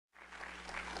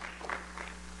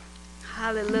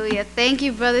Hallelujah. Thank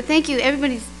you, brother. Thank you.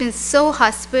 Everybody's been so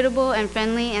hospitable and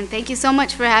friendly, and thank you so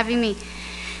much for having me.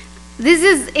 This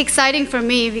is exciting for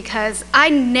me because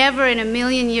I never in a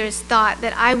million years thought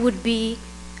that I would be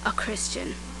a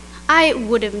Christian. I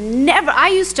would have never. I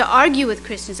used to argue with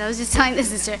Christians. I was just telling this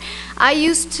sister. I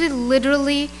used to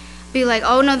literally be like,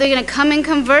 oh no, they're going to come and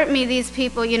convert me, these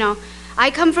people, you know.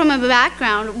 I come from a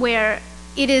background where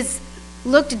it is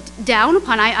looked down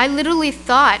upon. I literally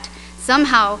thought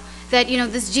somehow that, you know,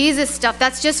 this Jesus stuff,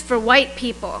 that's just for white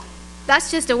people. That's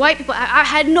just a white people. I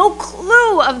had no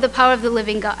clue of the power of the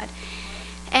living God.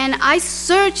 And I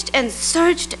searched and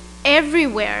searched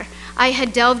everywhere. I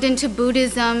had delved into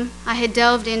Buddhism. I had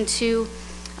delved into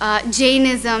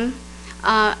Jainism.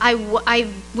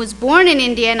 I was born in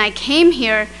India and I came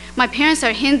here. My parents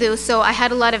are Hindu, so I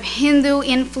had a lot of Hindu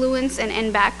influence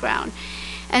and background.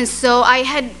 And so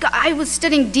I was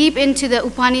studying deep into the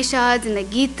Upanishads and the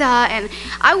Gita, and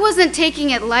I wasn't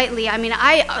taking it lightly. I mean,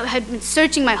 I had been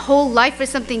searching my whole life for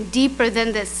something deeper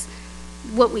than this,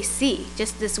 what we see,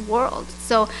 just this world.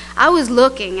 So I was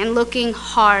looking and looking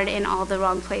hard in all the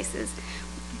wrong places,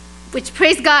 which,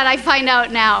 praise God, I find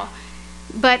out now.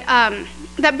 But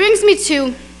that brings me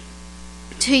to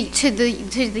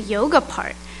the yoga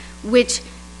part, which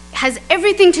has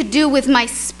everything to do with my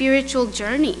spiritual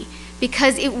journey.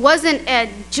 Because it wasn't a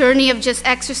journey of just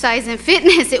exercise and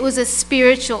fitness, it was a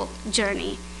spiritual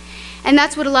journey. And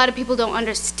that's what a lot of people don't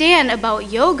understand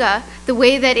about yoga, the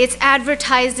way that it's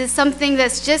advertised as something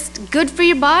that's just good for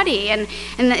your body and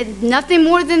nothing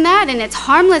more than that, and it's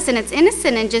harmless and it's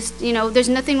innocent and just, you know, there's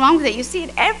nothing wrong with it. You see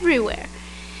it everywhere.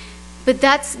 But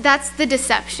that's the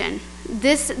deception.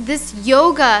 This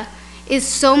yoga is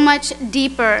so much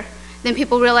deeper than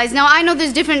people realize. Now, I know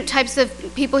there's different types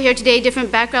of people here today,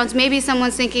 different backgrounds. Maybe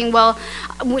someone's thinking, well,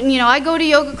 you know, I go to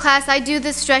yoga class, I do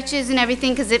the stretches and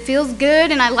everything because it feels good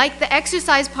and I like the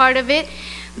exercise part of it.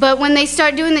 But when they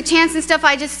start doing the chants and stuff,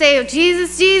 I just say, oh,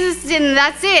 Jesus, Jesus, and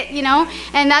that's it, you know?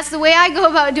 And that's the way I go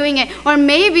about doing it. Or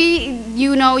maybe,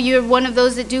 you know, you're one of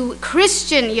those that do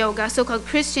Christian yoga, so-called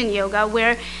Christian yoga,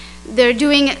 where they're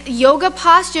doing yoga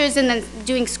postures and then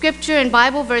doing scripture and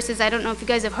Bible verses. I don't know if you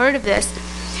guys have heard of this.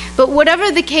 But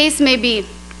whatever the case may be,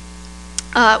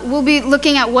 we'll be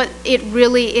looking at what it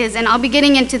really is, and I'll be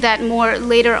getting into that more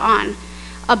later on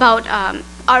about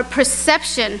our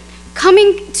perception.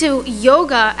 Coming to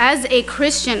yoga as a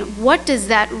Christian, what does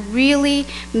that really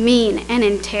mean and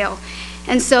entail?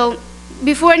 And so,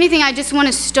 before anything, I just want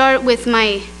to start with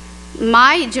my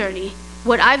journey,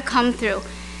 what I've come through.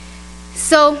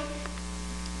 So,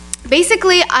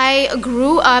 basically, I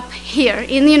grew up here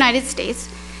in the United States.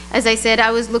 As I said,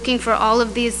 I was looking for all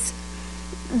of these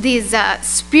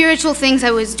spiritual things.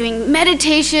 I was doing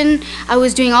meditation, I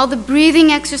was doing all the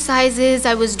breathing exercises,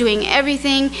 I was doing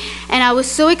everything, and I was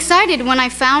so excited when I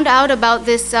found out about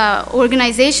this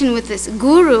organization with this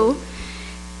guru,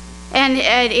 and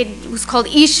it was called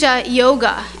Isha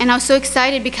Yoga, and I was so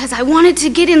excited because I wanted to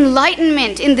get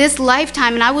enlightenment in this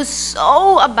lifetime, and I was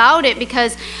so about it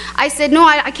because I said, no,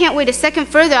 I can't wait a second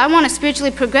further, I want to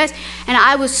spiritually progress, and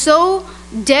I was so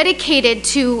dedicated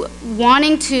to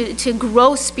wanting to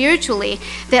grow spiritually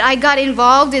that I got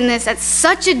involved in this at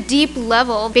such a deep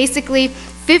level, basically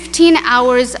 15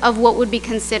 hours of what would be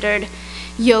considered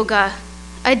yoga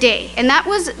a day. And that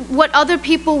was what other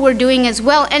people were doing as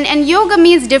well. And yoga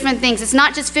means different things. It's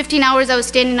not just 15 hours I was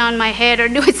standing on my head or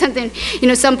doing something, you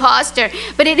know, some posture.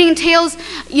 But it entails,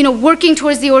 you know, working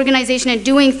towards the organization and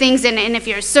doing things. And if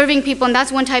you're serving people, and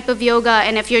that's one type of yoga.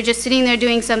 And if you're just sitting there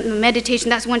doing some meditation,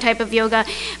 that's one type of yoga.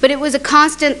 But it was a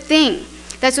constant thing.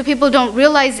 That's what people don't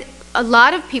realize. A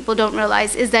lot of people don't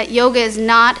realize is that yoga is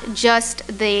not just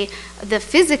the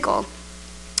physical,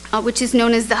 which is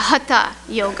known as the hatha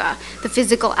yoga, the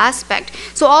physical aspect.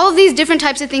 So all of these different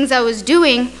types of things I was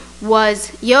doing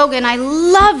was yoga, and I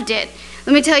loved it.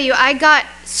 Let me tell you, I got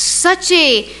such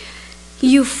a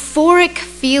euphoric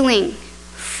feeling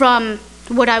from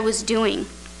what I was doing.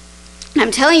 And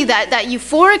I'm telling you that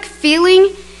euphoric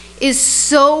feeling is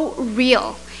so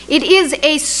real. It is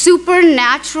a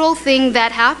supernatural thing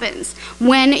that happens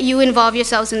when you involve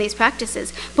yourselves in these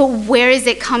practices. But where is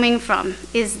it coming from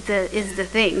is the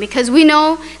thing. Because we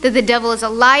know that the devil is a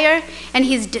liar and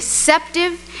he's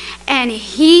deceptive and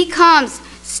he comes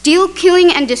steal,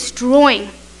 killing, and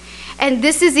destroying. And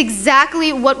this is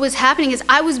exactly what was happening is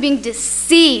I was being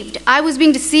deceived. I was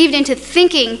being deceived into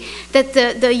thinking that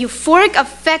the euphoric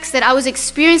effects that I was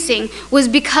experiencing was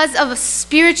because of a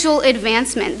spiritual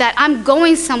advancement, that I'm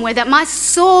going somewhere, that my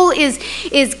soul is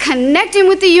connecting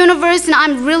with the universe and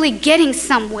I'm really getting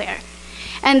somewhere.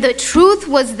 And the truth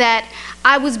was that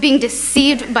I was being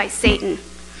deceived by Satan.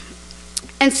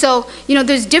 And so, you know,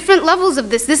 there's different levels of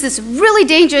this. This is really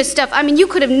dangerous stuff. I mean, you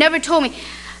could have never told me.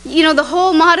 You know, the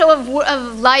whole motto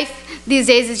of life these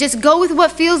days is just go with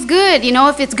what feels good. You know,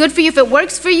 if it's good for you, if it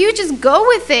works for you, just go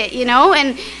with it, you know.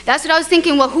 And that's what I was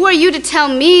thinking. Well, who are you to tell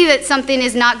me that something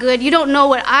is not good? You don't know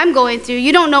what I'm going through.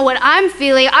 You don't know what I'm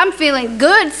feeling. I'm feeling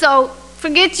good, so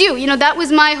forget you. You know, that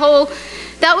was my whole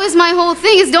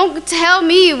thing, is don't tell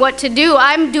me what to do.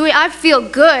 I feel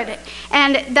good.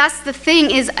 And that's the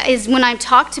thing, is when I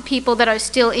talk to people that are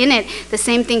still in it, the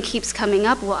same thing keeps coming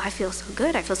up. Well, I feel so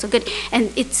good, I feel so good.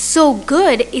 And it's so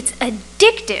good, it's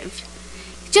addictive.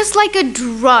 Just like a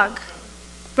drug,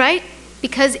 right?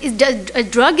 Because a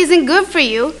drug isn't good for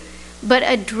you, but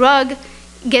a drug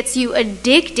gets you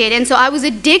addicted. And so I was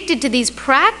addicted to these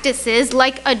practices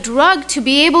like a drug to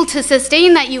be able to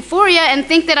sustain that euphoria and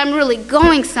think that I'm really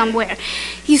going somewhere.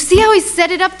 You see how he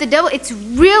set it up, the devil? It's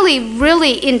really,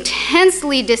 really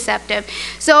intensely deceptive.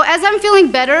 So as I'm feeling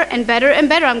better and better and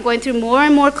better, I'm going through more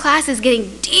and more classes,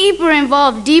 getting deeper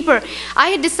involved, deeper. I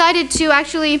had decided to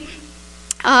actually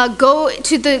go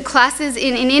to the classes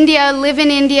in India, live in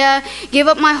India, give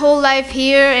up my whole life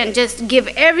here, and just give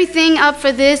everything up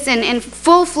for this, and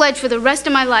full-fledged for the rest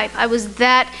of my life. I was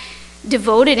that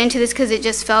devoted into this because it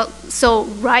just felt so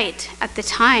right at the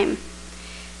time.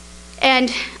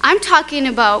 And I'm talking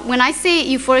about, when I say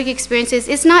euphoric experiences,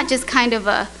 it's not just kind of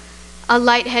a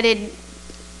lightheaded,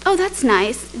 oh, that's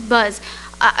nice, buzz.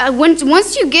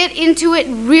 Once you get into it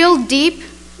real deep,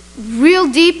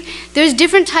 there's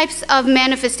different types of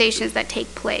manifestations that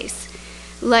take place.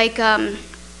 Like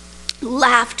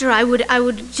laughter, I would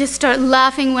just start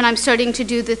laughing when I'm starting to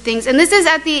do the things. And this is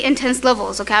at the intense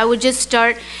levels, okay? I would just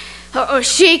start, or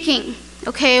shaking,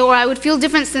 okay? Or I would feel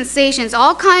different sensations,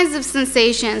 all kinds of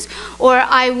sensations. Or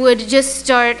I would just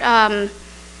start,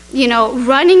 you know,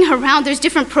 running around. There's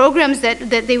different programs that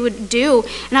they would do,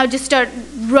 and I would just start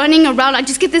running around. I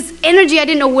just get this energy, I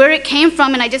didn't know where it came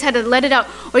from, and I just had to let it out.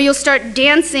 Or you'll start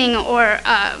dancing, or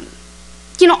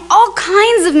you know, all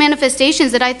kinds of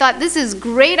manifestations that I thought, this is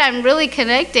great, I'm really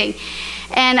connecting.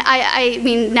 And I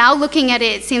mean, now looking at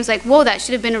it, it seems like, whoa, that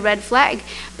should have been a red flag.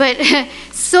 But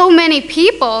so many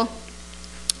people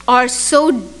are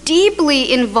so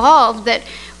deeply involved that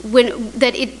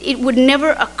it would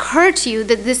never occur to you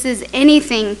that this is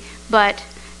anything but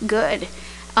good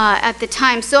at the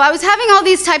time. So I was having all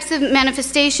these types of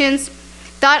manifestations,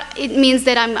 thought it means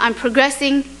that I'm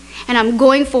progressing and I'm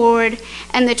going forward,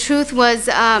 and the truth was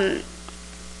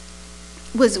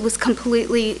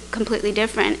completely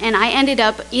different. And I ended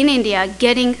up in India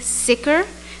getting sicker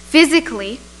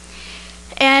physically.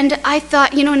 And I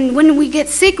thought, you know, when we get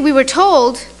sick, we were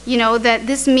told, you know, that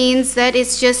this means that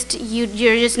it's just you're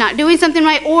just not doing something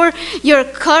right, or your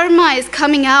karma is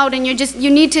coming out, and you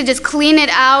need to just clean it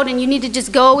out, and you need to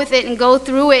just go with it and go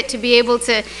through it to be able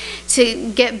to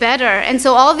get better. And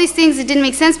so all of these things, it didn't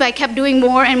make sense, but I kept doing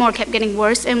more and more, kept getting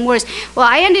worse and worse. Well,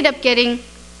 I ended up getting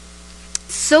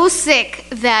so sick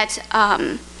that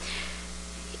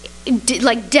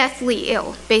like deathly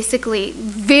ill, basically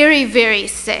very, very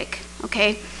sick.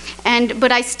 Okay,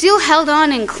 but I still held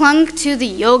on and clung to the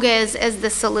yoga as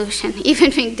the solution, even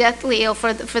being deathly ill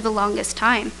for the longest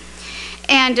time.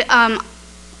 And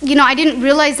you know, I didn't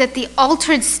realize that the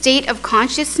altered state of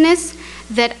consciousness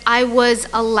that I was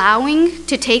allowing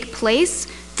to take place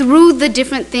through the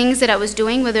different things that I was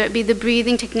doing, whether it be the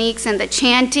breathing techniques and the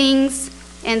chantings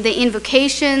and the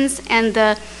invocations and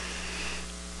the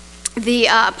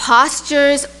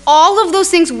postures, all of those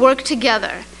things work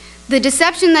together. The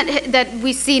deception that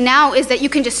we see now is that you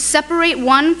can just separate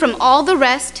one from all the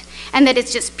rest, and that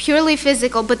it's just purely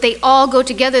physical, but they all go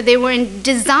together. They were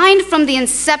designed from the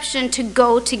inception to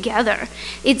go together.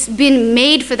 It's been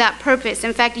made for that purpose.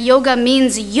 In fact, yoga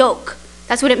means yoke.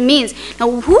 That's what it means.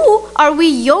 Now, who are we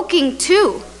yoking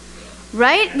to?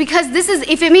 Right? Because this is,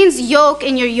 if it means yoke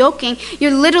and you're yoking,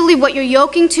 what you're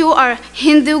yoking to are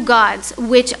Hindu gods,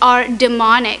 which are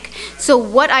demonic. So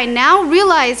what I now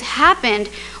realize happened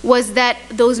was that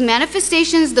those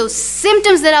manifestations, those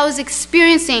symptoms that I was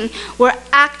experiencing were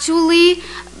actually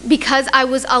because I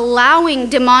was allowing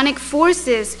demonic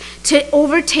forces to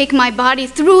overtake my body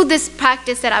through this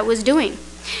practice that I was doing.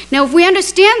 Now, if we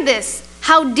understand this,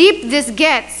 how deep this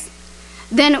gets,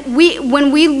 then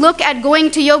when we look at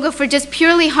going to yoga for just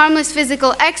purely harmless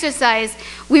physical exercise,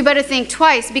 we better think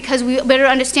twice, because we better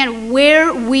understand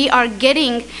where we are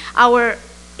getting our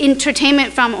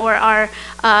entertainment from, or our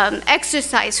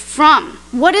exercise from.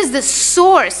 What is the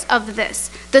source of this?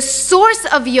 The source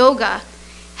of yoga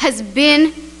has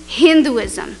been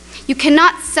Hinduism. You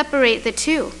cannot separate the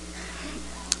two.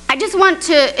 I just want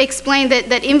to explain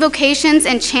that invocations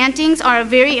and chantings are a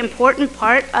very important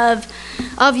part of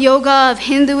yoga, of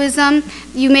Hinduism.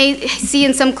 You may see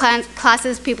in some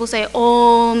classes people say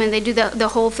Om, and they do the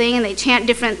whole thing, and they chant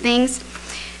different things.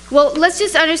 Well, let's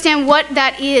just understand what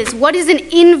that is. What is an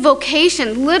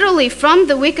invocation? Literally, from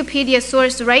the Wikipedia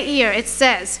source right here, it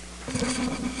says,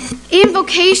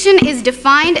 invocation is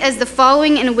defined as the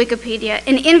following in Wikipedia.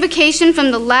 An invocation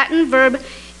from the Latin verb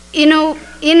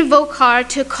invocar,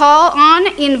 to call on,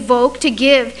 invoke, to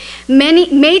give,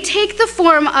 may take the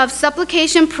form of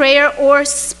supplication, prayer, or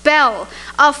spell,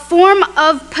 a form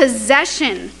of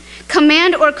possession,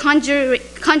 command or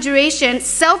conjuration,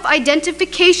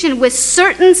 self-identification with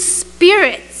certain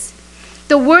spirits.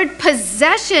 The word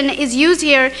possession is used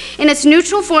here in its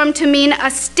neutral form to mean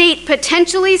a state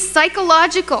potentially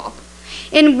psychological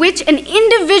in which an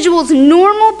individual's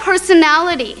normal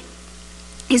personality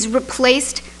is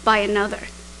replaced by another.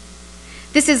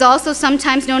 This is also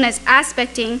sometimes known as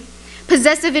aspecting.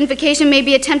 Possessive invocation may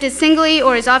be attempted singly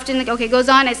or is often, okay, goes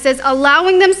on, it says,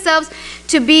 allowing themselves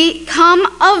to become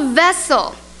a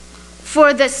vessel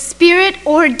for the spirit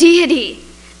or deity.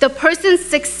 The person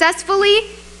successfully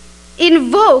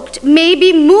invoked may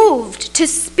be moved to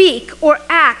speak or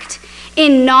act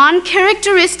in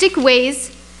non-characteristic ways,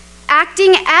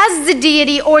 acting as the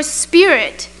deity or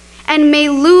spirit, and may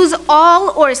lose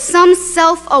all or some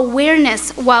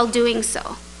self-awareness while doing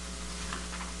so.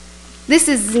 This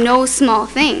is no small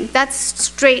thing. That's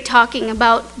straight talking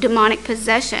about demonic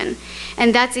possession.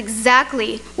 And that's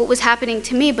exactly what was happening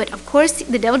to me. But of course,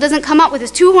 the devil doesn't come out with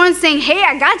his two horns saying, hey,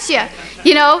 I got you.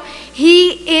 You know,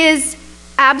 he is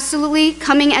absolutely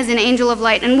coming as an angel of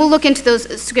light. And we'll look into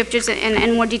those scriptures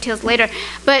and more details later.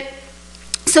 But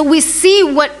so we see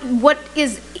what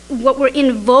we're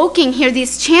invoking here.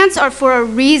 These chants are for a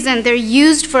reason. They're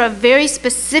used for a very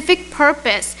specific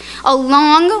purpose,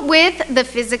 along with the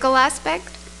physical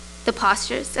aspect, the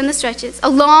postures and the stretches,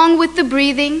 along with the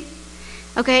breathing.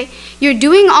 Okay? You're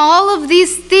doing all of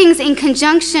these things in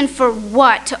conjunction for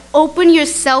what? To open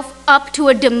yourself up to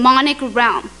a demonic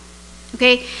realm.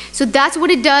 Okay? So that's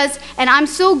what it does, and I'm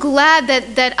so glad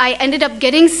that I ended up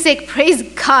getting sick, praise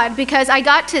God, because I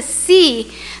got to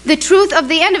see the truth of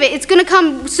the end of it. It's going to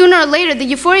come sooner or later. The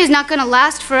euphoria is not going to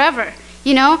last forever,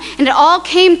 you know? And it all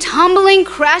came tumbling,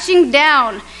 crashing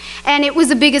down. And it was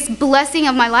the biggest blessing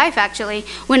of my life, actually,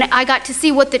 when I got to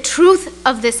see what the truth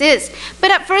of this is.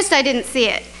 But at first, I didn't see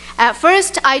it. At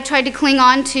first, I tried to cling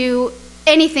on to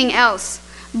anything else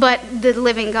but the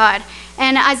living God.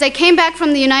 And as I came back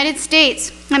from the United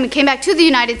States, came back to the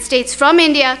United States from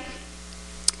India,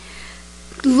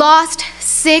 lost,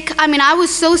 sick. I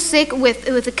was so sick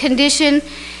with a condition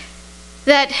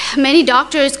that many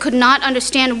doctors could not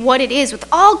understand what it is, with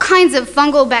all kinds of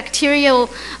fungal, bacterial,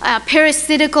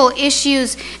 parasitical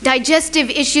issues, digestive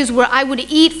issues, where I would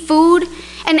eat food.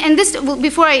 And this,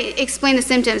 before I explain the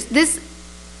symptoms,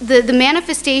 the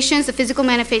manifestations, the physical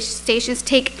manifestations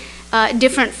take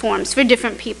different forms for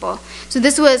different people. So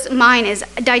this was mine, is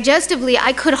digestively,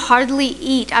 I could hardly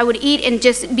eat. I would eat and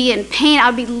just be in pain. I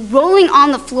would be rolling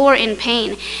on the floor in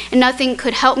pain, and nothing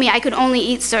could help me. I could only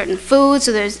eat certain foods.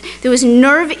 So there was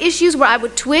nerve issues where I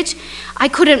would twitch. I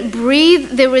couldn't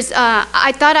breathe.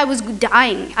 I thought I was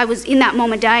dying. I was in that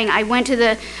moment dying. I went to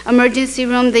the emergency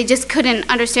room. They just couldn't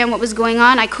understand what was going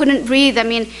on. I couldn't breathe.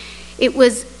 It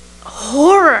was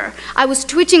horror. I was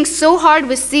twitching so hard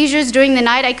with seizures during the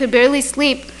night I could barely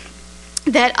sleep,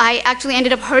 that I actually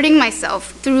ended up hurting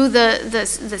myself through the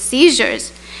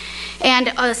seizures.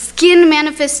 And skin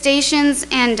manifestations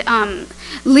and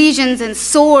lesions and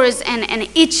sores and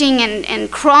itching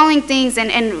and crawling things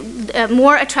and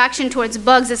more attraction towards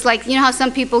bugs. It's like, you know how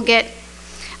some people get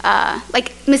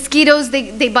like mosquitoes,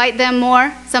 they bite them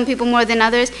more, some people more than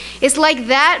others. It's like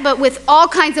that, but with all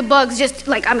kinds of bugs, just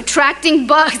like I'm attracting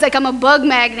bugs, like I'm a bug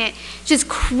magnet. Just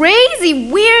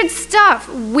crazy, weird stuff,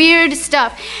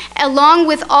 along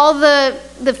with all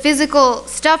the physical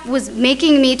stuff was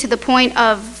making me to the point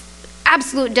of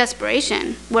absolute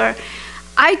desperation, where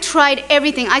I tried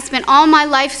everything. I spent all my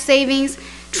life savings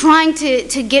trying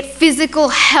to get physical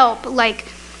help, like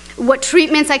what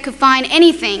treatments I could find,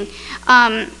 anything.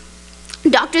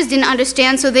 Doctors didn't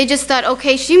understand, so they just thought,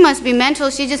 okay, she must be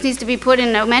mental, she just needs to be put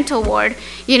in a mental ward,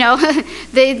 you know.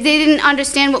 They didn't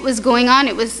understand what was going on.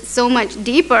 It was so much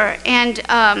deeper, and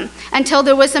until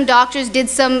there was some doctors did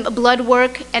some blood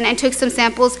work and took some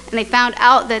samples, and they found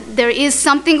out that there is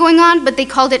something going on, but they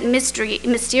called it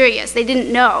mysterious. They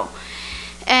didn't know.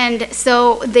 And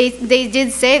so they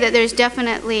did say that there's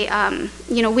definitely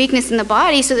weakness in the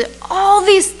body. So all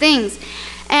these things.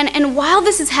 And while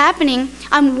this is happening,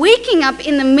 I'm waking up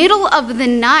in the middle of the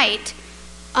night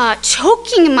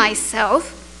choking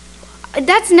myself.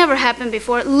 That's never happened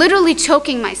before, literally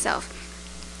choking myself.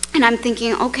 And I'm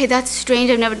thinking, okay, that's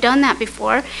strange, I've never done that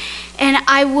before. And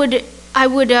I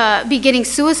would be getting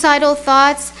suicidal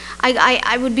thoughts.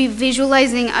 I would be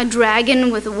visualizing a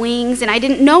dragon with wings, and I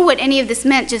didn't know what any of this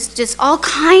meant, just all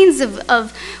kinds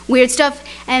of weird stuff.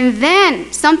 And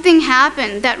then something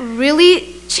happened that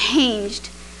really changed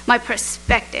my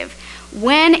perspective.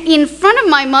 When in front of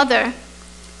my mother,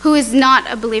 who is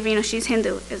not a believer, you know, she's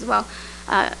Hindu as well,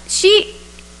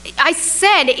 I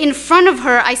said in front of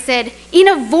her, I said, in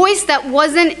a voice that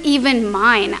wasn't even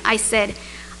mine, I said,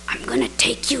 I'm gonna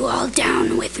take you all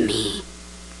down with me.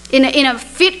 In a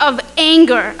fit of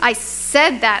anger, I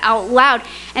said that out loud.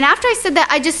 And after I said that,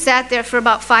 I just sat there for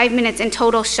about 5 minutes in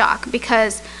total shock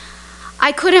because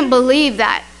I couldn't believe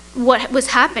that what was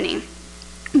happening.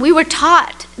 We were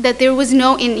taught that there was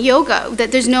no, in yoga,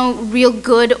 that there's no real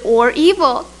good or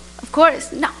evil. Of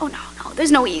course, no,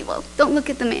 there's no evil. Don't look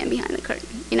at the man behind the curtain,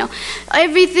 you know.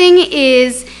 Everything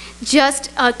is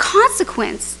just a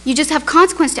consequence. You just have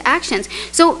consequence to actions.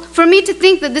 So for me to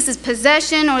think that this is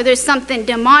possession or there's something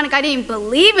demonic, I didn't even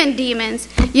believe in demons,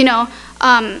 you know,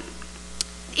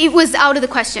 it was out of the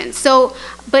question. So,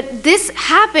 but this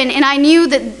happened, and I knew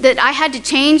that I had to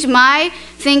change my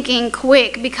thinking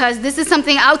quick because this is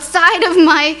something outside of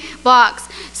my box.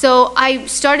 So I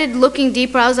started looking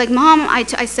deeper. I was like, Mom, I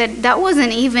said, that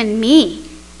wasn't even me.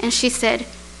 And she said,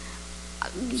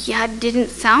 yeah, it didn't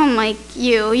sound like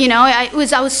you. You know, I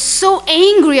was so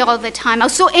angry all the time. I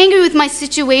was so angry with my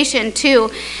situation too,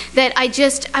 that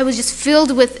I was just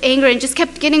filled with anger and just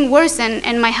kept getting worse,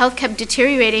 and my health kept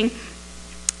deteriorating.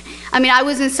 I mean, I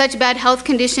was in such bad health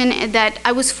condition that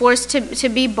I was forced to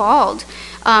be bald.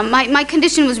 My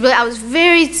condition was really, I was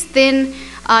very thin,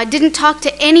 didn't talk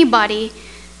to anybody,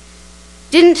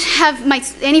 didn't have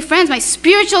any friends. My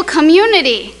spiritual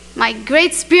community, my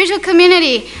great spiritual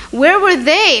community, where were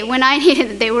they when I needed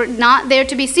them? They were not there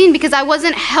to be seen because I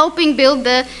wasn't helping build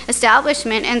the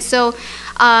establishment. And so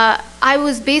I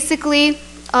was basically,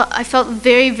 I felt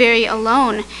very, very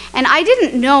alone. And I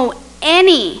didn't know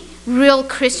any real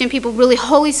Christian people, really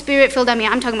Holy Spirit filled. I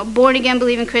mean, I'm talking about born again,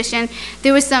 believing Christian.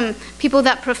 There were some people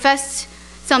that professed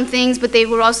some things, but they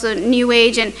were also New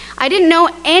Age, and I didn't know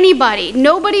anybody,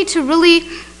 nobody to really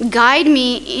guide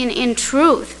me in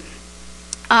truth,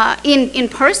 in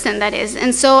person, that is.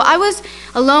 And so I was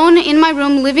alone in my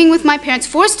room, living with my parents,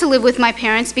 forced to live with my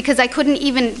parents because I couldn't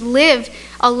even live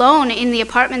alone in the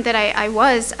apartment that I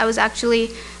was. I was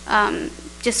actually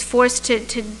just forced to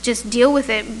just deal with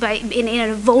it in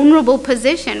a vulnerable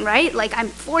position, right? Like I'm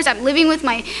forced, I'm living with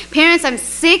my parents, I'm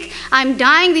sick, I'm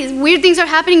dying, these weird things are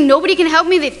happening, nobody can help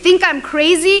me, they think I'm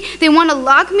crazy, they want to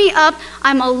lock me up,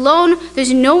 I'm alone,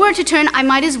 there's nowhere to turn, I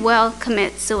might as well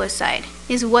commit suicide,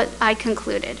 is what I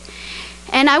concluded.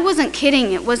 And I wasn't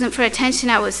kidding, it wasn't for attention,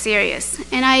 I was serious.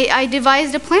 And I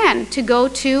devised a plan to go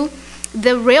to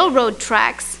the railroad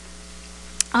tracks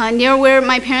near where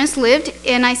my parents lived,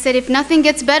 and I said, if nothing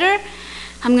gets better,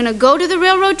 I'm going to go to the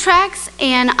railroad tracks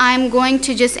and I'm going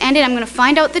to just end it. I'm going to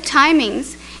find out the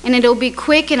timings and it'll be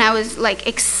quick. And I was like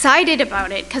excited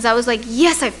about it because I was like,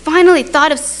 yes, I finally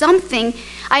thought of something.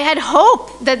 I had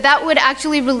hope that that would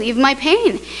actually relieve my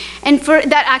pain, and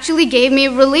that actually gave me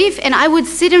relief. And I would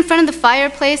sit in front of the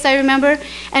fireplace, I remember,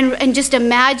 and just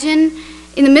imagine.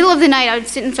 In the middle of the night, I would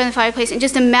sit in front of the fireplace and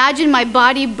just imagine my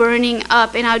body burning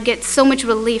up, and I would get so much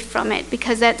relief from it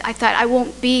because I thought I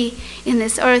won't be in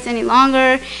this earth any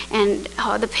longer, and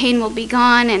the pain will be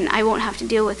gone, and I won't have to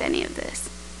deal with any of this.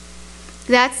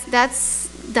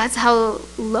 That's how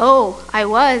low I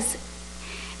was,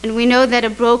 and we know that a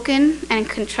broken and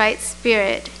contrite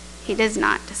spirit He does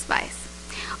not despise.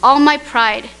 All my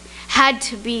pride had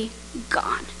to be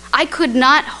gone. I could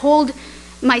not hold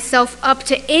myself up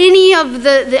to any of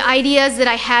the ideas that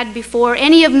I had before,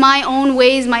 any of my own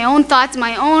ways, my own thoughts,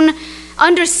 my own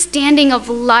understanding of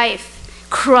life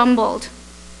crumbled.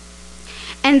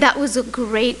 And that was a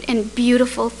great and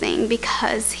beautiful thing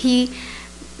because He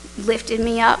lifted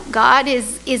me up. God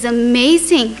is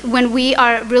amazing when we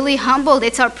are really humbled.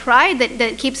 It's our pride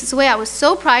that keeps us away. I was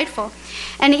so prideful.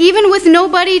 And even with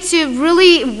nobody to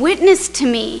really witness to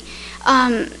me,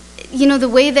 you know, the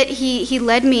way that He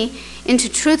led me into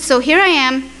truth. So here I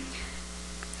am,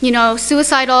 you know,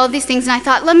 suicide, all of these things, and I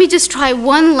thought, let me just try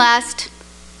one last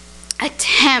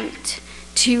attempt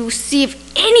to see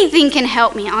if anything can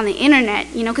help me on the internet,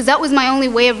 you know, because that was my only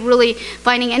way of really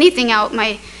finding anything out,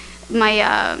 my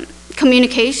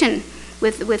communication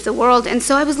with the world. And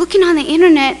so I was looking on the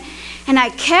internet, And I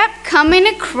kept coming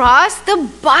across the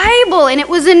Bible, and it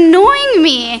was annoying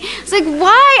me. It's like,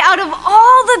 why, out of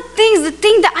all the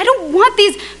thing that I don't want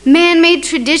these man-made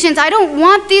traditions. I don't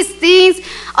want these things.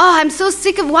 Oh, I'm so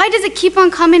sick of, why does it keep on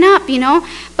coming up, you know?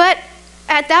 But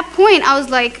at that point, I was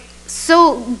like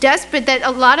so desperate that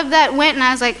a lot of that went, and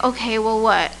I was like, okay, well,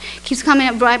 what? Keeps coming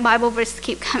up, Bible verses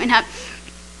keep coming up.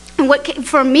 And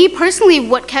for me personally,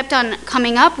 what kept on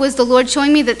coming up was the Lord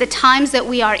showing me that the times that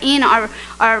we are in are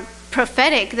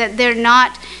prophetic, that they're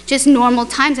not just normal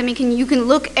times. I mean, you can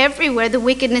look everywhere. The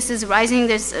wickedness is rising.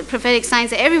 There's prophetic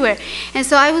signs everywhere. And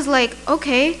so I was like,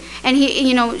 okay. And he,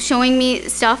 you know, showing me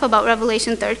stuff about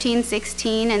Revelation 13,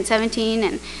 16, and 17,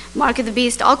 and Mark of the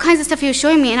Beast, all kinds of stuff he was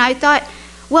showing me. And I thought,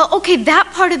 well, okay,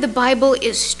 that part of the Bible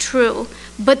is true.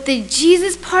 But the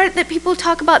Jesus part that people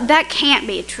talk about, that can't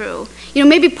be true. You know,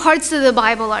 maybe parts of the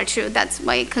Bible are true. That's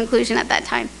my conclusion at that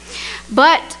time.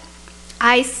 But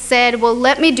I said, well,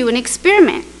 let me do an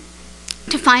experiment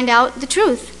to find out the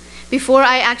truth before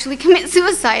I actually commit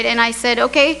suicide. And I said,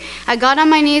 okay, I got on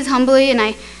my knees humbly, and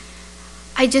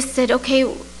I just said, okay,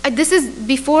 this is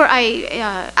before I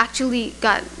actually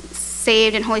got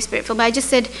saved and Holy Spirit filled, but I just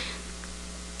said,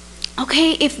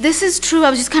 okay, if this is true,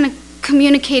 I was just kind of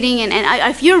communicating, and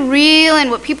if you're real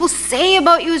and what people say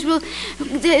about you is real,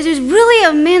 there's really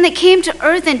a man that came to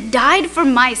earth and died for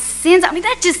my sins. I mean,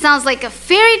 that just sounds like a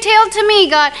fairy tale to me,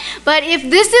 God. But if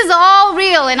this is all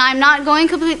real and I'm not going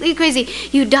completely crazy,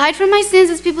 you died for my sins,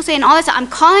 as people say, and all that stuff, I'm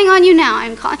calling on you now.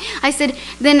 I said,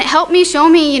 then help me, show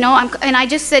me, you know. And I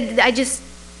just said, I just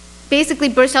basically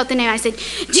burst out the name. I said,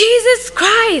 Jesus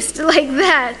Christ, like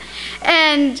that.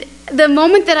 And the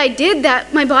moment that I did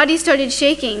that, my body started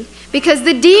shaking, because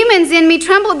the demons in me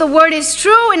trembled. The word is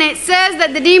true, and it says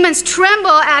that the demons tremble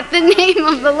at the name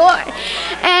of the Lord.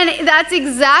 And that's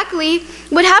exactly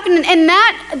what happened. And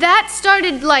that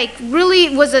started, like,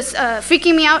 really was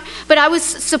freaking me out. But I was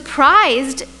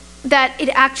surprised that it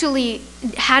actually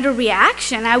had a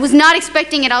reaction. I was not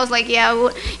expecting it. I was like, yeah,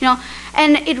 you know.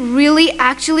 And it really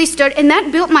actually started, and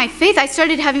that built my faith. I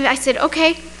said,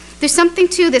 okay, there's something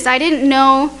to this. I didn't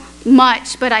know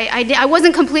much, but I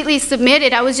wasn't completely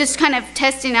submitted. I was just kind of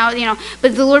testing out, you know.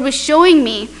 But the Lord was showing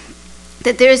me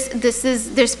that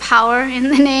there's power in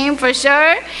the name for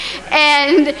sure,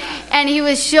 and He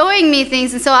was showing me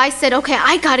things. And so I said, okay,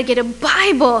 I got to get a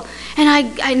Bible. And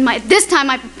this time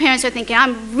my parents are thinking,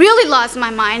 I'm really lost my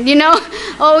mind, you know.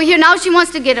 Oh, here now she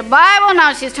wants to get a Bible.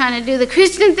 Now she's trying to do the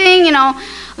Christian thing, you know.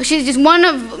 She's just one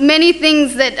of many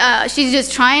things that she's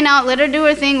just trying out. Let her do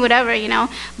her thing, whatever, you know.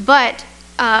 But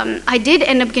I did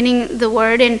end up getting the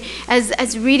Word, and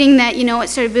as reading that, you know, it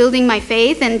started building my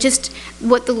faith and just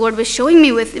what the Lord was showing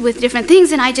me with different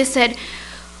things. And I just said,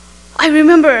 I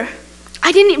remember,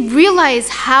 I didn't realize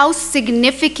how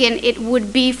significant it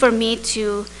would be for me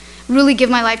to really give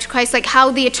my life to Christ, like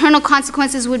how the eternal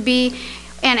consequences would be,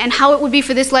 and how it would be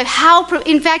for this life.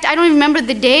 In fact, I don't even remember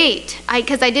the date,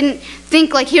 because I didn't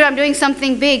think, like, here I'm doing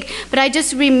something big. But I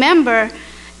just remember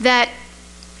that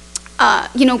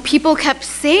you know, people kept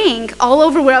saying all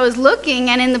over where I was looking,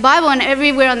 and in the Bible and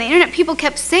everywhere on the internet, people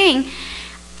kept saying,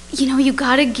 you know, you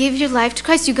got to give your life to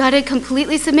Christ. You got to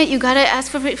completely submit. You got to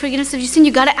ask for forgiveness of your sin.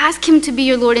 You got to ask Him to be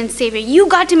your Lord and Savior. You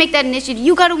got to make that initiative.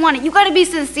 You got to want it. You got to be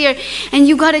sincere, and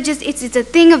you got to just, it's a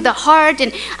thing of the heart.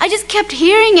 And I just kept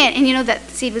hearing it, and you know, that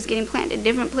seed was getting planted in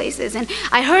different places, and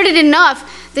I heard it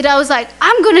enough that I was like,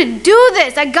 I'm going to do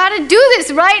this. I got to do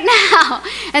this right now.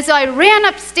 And so I ran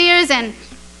upstairs, and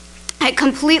I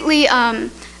completely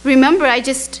remember, I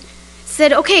just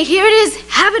said, okay, here it is,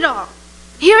 have it all.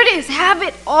 Here it is, have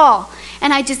it all.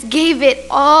 And I just gave it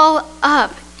all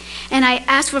up. And I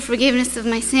asked for forgiveness of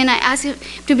my sin. I asked Him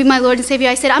to be my Lord and Savior.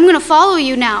 I said, I'm going to follow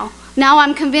you now. Now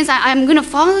I'm convinced I'm going to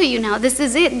follow you now. This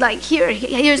is it. Like,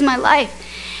 here's my life.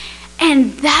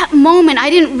 And that moment,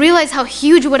 I didn't realize how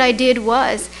huge what I did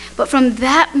was. But from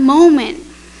that moment,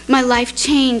 my life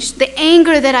changed. The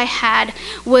anger that I had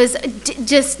was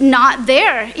just not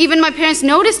there. Even my parents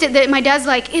noticed it, that my dad's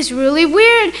like, it's really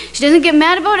weird. She doesn't get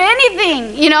mad about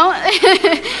anything, you know?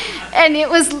 And it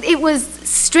was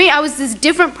straight. I was this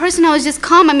different person. I was just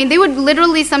calm. I mean, they would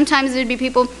literally, sometimes there'd be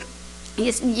people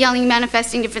just yelling,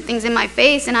 manifesting different things in my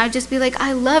face, and I would just be like,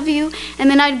 I love you. And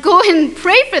then I'd go and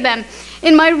pray for them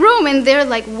in my room, and they're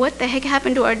like, what the heck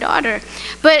happened to our daughter?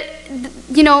 But,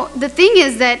 you know, the thing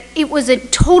is that it was a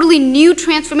totally new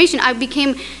transformation. I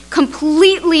became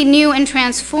completely new and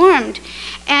transformed,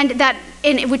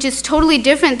 which is totally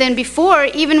different than before,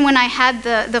 even when I had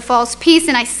the false peace,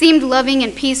 and I seemed loving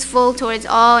and peaceful towards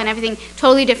all and everything,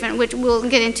 totally different, which we'll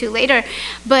get into later.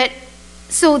 But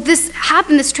so this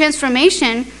happened, this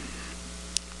transformation,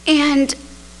 and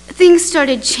things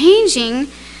started changing.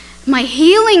 My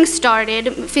healing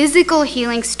started, physical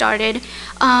healing started.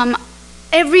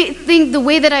 Everything, the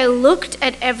way that I looked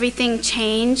at everything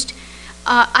changed.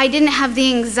 I didn't have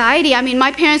the anxiety. I mean,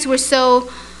 my parents were so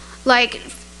like,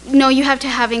 no, you have to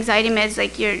have anxiety meds,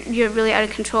 like you're really out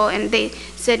of control. And they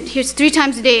said, here's 3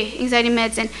 times a day anxiety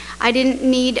meds. And I didn't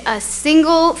need a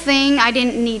single thing. I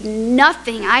didn't need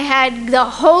nothing. I had the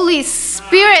Holy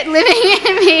Spirit living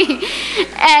in me.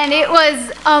 And it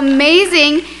was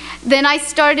amazing. Then I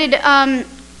started,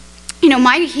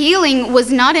 my healing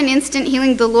was not an instant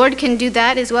healing. The Lord can do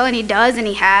that as well, and He does, and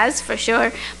He has, for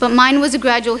sure. But mine was a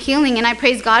gradual healing, and I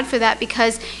praise God for that,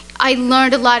 because I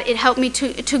learned a lot. It helped me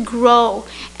to grow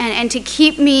and to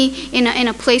keep me in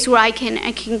a place where I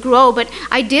can grow. But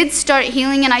I did start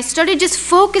healing, and I started just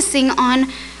focusing on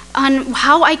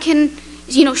how I can,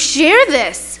 share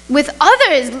this with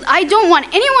others. I don't want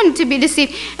anyone to be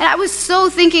deceived. And I was so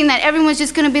thinking that everyone's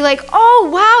just going to be like, oh,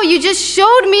 wow, you just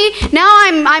showed me. Now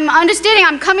I'm understanding.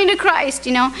 I'm coming to Christ,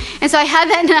 And so I had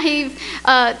that naive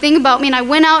thing about me. And I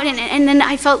went out, and then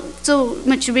I felt so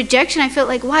much rejection. I felt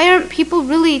like, why aren't people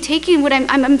really taking what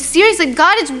I'm serious? Like,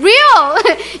 God is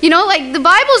real. Like the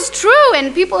Bible's true,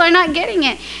 and people are not getting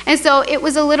it. And so it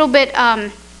was a little bit,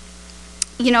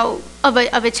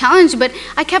 of a challenge, but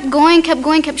I kept going,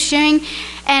 kept sharing,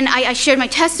 and I shared my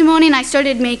testimony, and I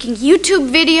started making YouTube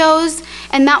videos,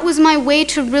 and that was my way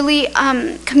to really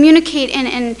communicate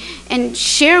and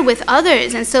share with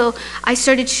others. And so I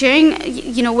started sharing,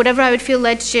 whatever I would feel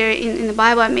led to share in the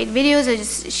Bible. I made videos, I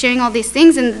just sharing all these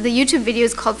things, and the YouTube video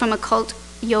is called From Occult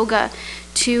Yoga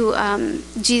to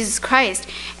Jesus Christ,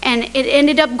 and it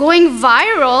ended up going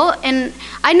viral. And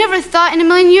I never thought in a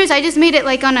million years, I just made it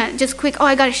like on a just quick, oh,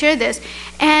 I gotta share this.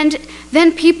 And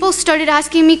then people started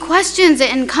asking me questions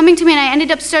and coming to me, and I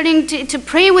ended up starting to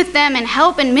pray with them and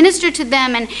help and minister to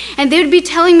them, and they would be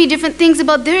telling me different things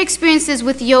about their experiences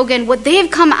with yoga and what they've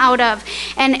come out of,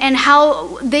 and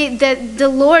how the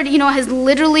Lord has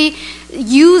literally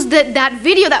used that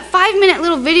video, that 5-minute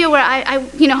little video where I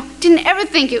didn't ever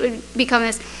think it would become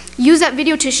this, use that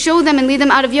video to show them and lead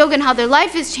them out of yoga, and how their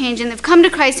life has changed and they've come to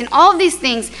Christ and all of these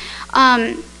things.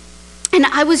 And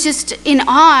I was just in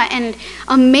awe and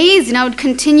amazed, and I would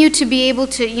continue to be able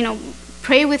to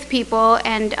pray with people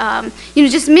and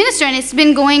just minister, and it's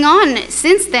been going on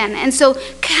since then. And so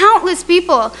countless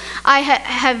people I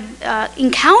have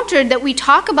encountered that we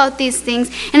talk about these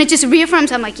things, and it just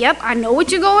reaffirms. I'm like, yep, I know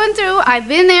what you're going through. I've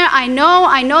been there. I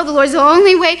know the Lord's the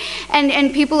only way.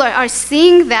 And people are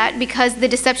seeing that because the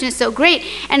deception is so great.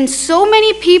 And so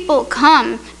many people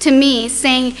come to me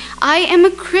saying, I am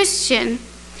a Christian,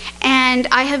 and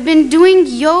I have been doing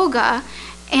yoga,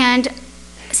 and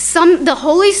the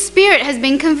Holy Spirit has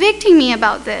been convicting me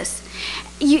about this.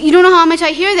 You don't know how much I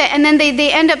hear that. And then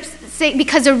they end up saying,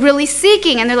 because they're really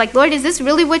seeking, and they're like, Lord, is this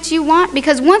really what you want?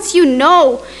 Because once you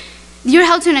know, you're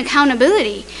held to an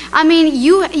accountability. I mean,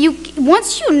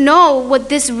 once you know what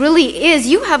this really is,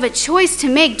 you have a choice to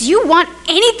make. Do you want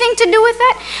anything to do with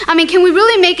that? I mean, can we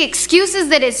really make excuses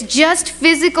that it's just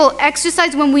physical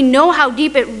exercise when we know how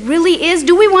deep it really is?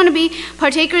 Do we want to be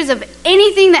partakers of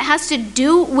anything that has to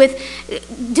do with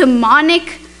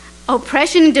demonic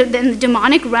oppression in the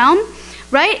demonic realm?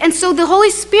 Right? And so the Holy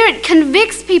Spirit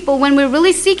convicts people when we're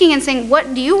really seeking and saying,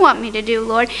 what do you want me to do,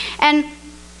 Lord? And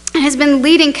has been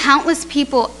leading countless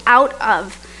people out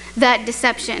of that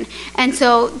deception. And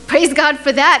so praise God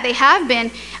for that. They have been,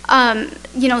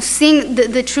 seeing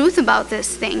the truth about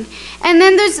this thing. And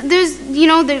then there's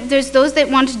those that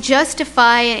want to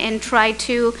justify and try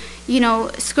to,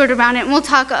 skirt around it. And we'll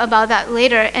talk about that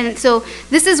later. And so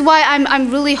this is why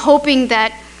I'm really hoping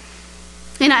that,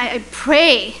 and I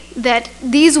pray that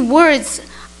these words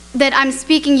that I'm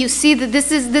speaking, you see that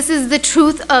this is the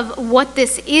truth of what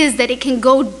this is, that it can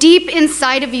go deep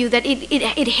inside of you, that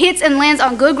it hits and lands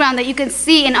on good ground, that you can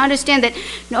see and understand that,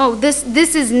 no,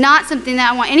 this is not something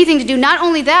that I want anything to do. Not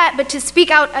only that, but to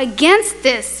speak out against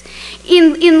this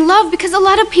in love, because a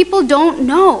lot of people don't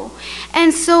know.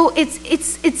 And so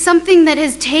it's something that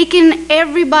has taken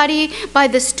everybody by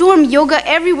the storm. Yoga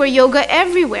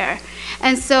everywhere.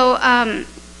 And so, and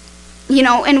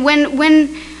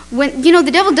when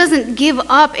the devil doesn't give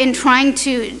up in trying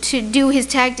to do his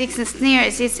tactics and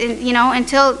snares, it's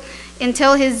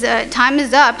until his time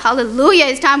is up. Hallelujah,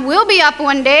 his time will be up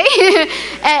one day.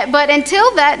 But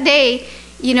until that day,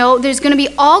 there's going to be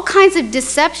all kinds of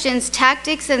deceptions,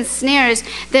 tactics, and snares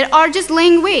that are just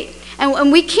laying wait.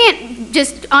 And we can't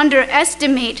just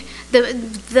underestimate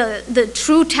the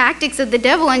true tactics of the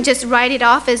devil and just write it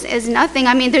off as nothing.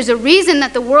 I mean, there's a reason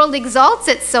that the world exalts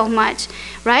it so much,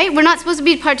 right? We're not supposed to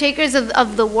be partakers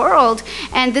of the world,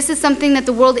 and this is something that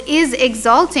the world is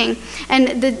exalting.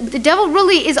 And the devil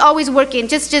really is always working.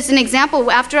 Just an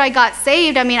example, after I got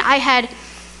saved, I mean,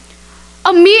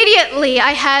 immediately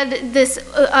I had this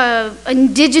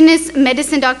indigenous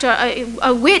medicine doctor,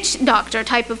 a witch doctor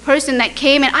type of person that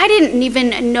came, and I didn't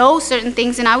even know certain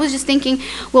things, and I was just thinking,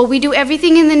 well, we do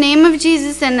everything in the name of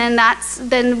Jesus, and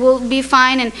then we'll be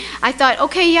fine. And I thought,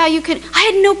 okay, yeah, you could. I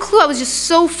had no clue. I was just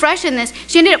so fresh in this.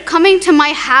 She ended up coming to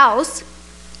my house,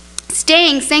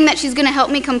 saying that she's going to help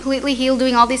me completely heal,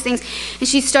 doing all these things. And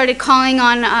she started calling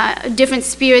on different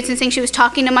spirits and saying she was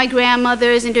talking to my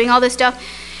grandmothers and doing all this stuff.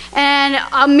 And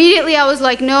immediately I was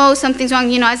like, no, something's wrong.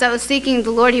 You know, as I was seeking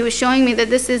the Lord, He was showing me that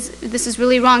this is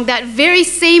really wrong. That very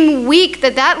same week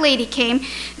that lady came,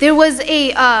 there was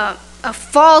a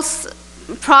false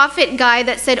prophet guy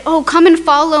that said, oh, come and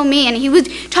follow me. And he would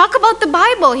talk about the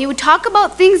Bible. He would talk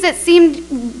about things that seemed,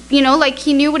 you know, like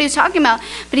he knew what he was talking about.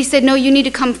 But he said, no, you need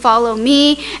to come follow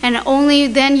me, and only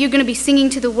then you're going to be singing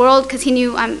to the world, because he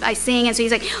knew I sing. And so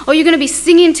he's like, oh, you're going to be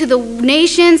singing to the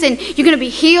nations, and you're going to be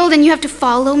healed, and you have to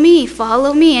follow me,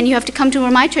 and you have to come to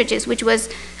where my church is, which was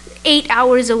 8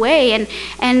 hours away.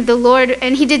 And the Lord,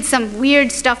 and he did some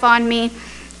weird stuff on me,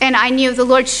 and I knew the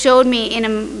Lord showed me in a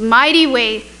mighty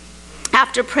way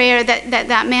after prayer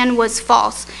that man was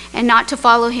false and not to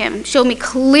follow him. Showed me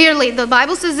clearly, the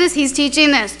Bible says this, he's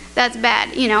teaching this, that's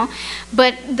bad, you know.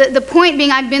 But the point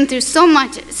being, I've been through so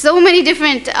many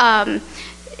different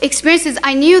experiences.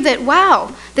 I knew that,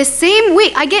 wow, the same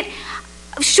week,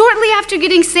 shortly after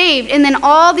getting saved, and then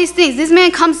all these things, this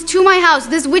man comes to my house,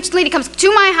 this witch lady comes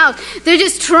to my house, they're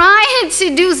just trying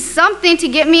to do something to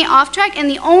get me off track, and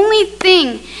the only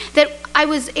thing that I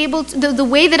was able to, the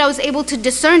way that I was able to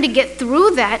discern to get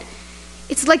through that,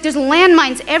 it's like there's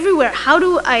landmines everywhere. How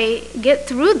do I get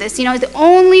through this? You know, the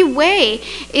only way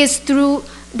is through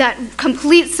that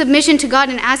complete submission to God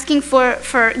and asking for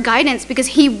guidance, because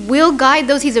He will guide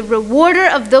those. He's a rewarder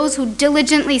of those who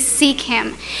diligently seek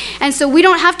Him. And so we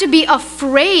don't have to be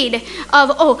afraid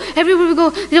of, oh, everywhere we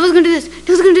go, the devil's going to do this, the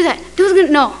devil's going to do that, the devil's going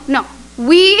to, no.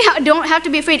 We don't have to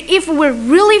be afraid if we're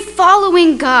really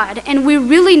following God and we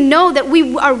really know that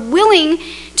we are willing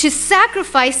to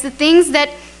sacrifice the things that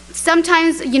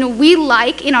sometimes, you know, we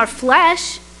like in our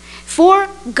flesh for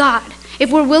God.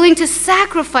 If we're willing to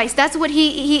sacrifice, that's what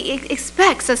He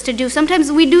expects us to do.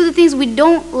 Sometimes we do the things we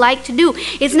don't like to do.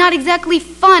 It's not exactly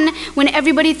fun when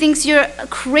everybody thinks you're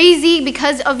crazy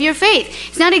because of your faith.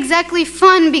 It's not exactly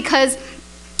fun because,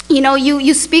 you know,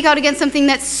 you speak out against something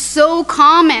that's so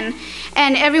common,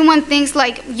 and everyone thinks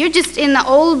like you're just in the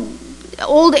old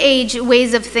age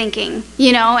ways of thinking,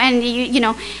 you know, and you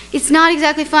know, it's not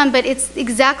exactly fun, but it's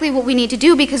exactly what we need to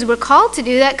do, because we're called to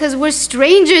do that, because we're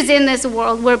strangers in this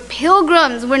world. We're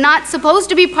pilgrims. We're not supposed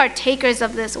to be partakers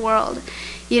of this world,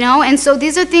 you know. And so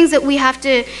these are things that we have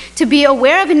to be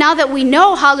aware of. And now that we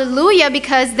know, hallelujah,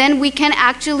 because then we can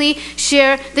actually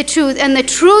share the truth, and the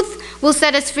truth will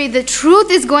set us free. The truth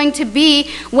is going to be,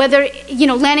 whether, you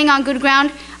know, landing on good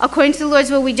ground, according to the Lord's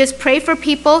will, we just pray for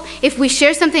people. If we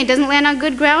share something that doesn't land on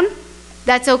good ground,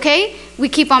 that's okay. We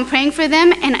keep on praying for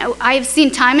them. And I've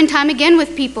seen time and time again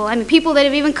with people, I mean, people that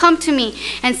have even come to me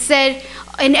and said,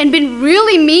 and been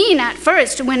really mean at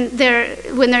first when they're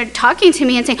talking to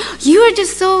me and saying, you are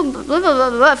just so blah, blah,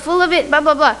 blah, blah, full of it, blah,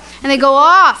 blah, blah. And they go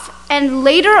off. And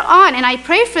later on, and I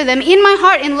pray for them in my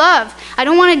heart in love. I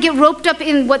don't want to get roped up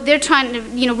in what they're trying to,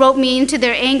 you know, rope me into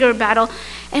their anger battle.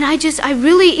 And I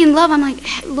really, in love, I'm like,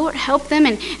 Lord, help them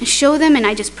and show them. And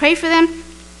I just pray for them.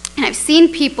 And I've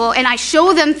seen people, and I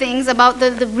show them things about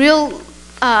the real,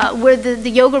 where the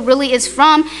yoga really is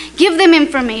from, give them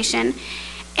information,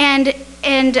 and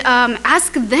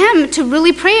ask them to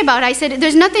really pray about it. I said,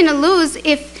 there's nothing to lose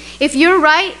if you're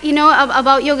right, you know,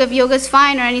 about yoga, if yoga's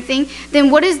fine or anything,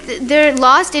 then what is they're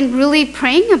lost in really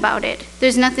praying about it.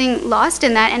 There's nothing lost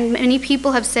in that. And many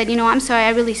people have said, you know, I'm sorry,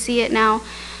 I really see it now.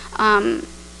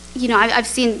 You know, I've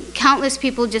seen countless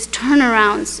people just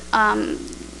turnarounds,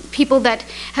 people that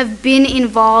have been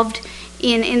involved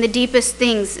in the deepest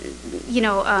things, you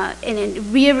know, and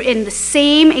the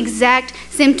same exact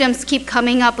symptoms keep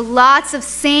coming up. Lots of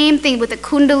same thing with the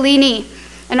kundalini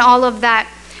and all of that.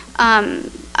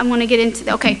 I'm going to get into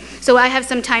that. Okay, so I have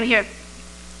some time here.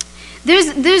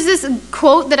 There's this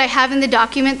quote that I have in the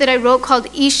document that I wrote called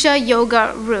Isha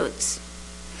Yoga Roots.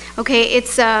 Okay,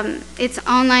 it's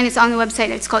online, it's on the website.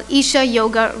 It's called Isha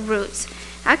Yoga Roots.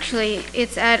 Actually,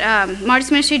 it's at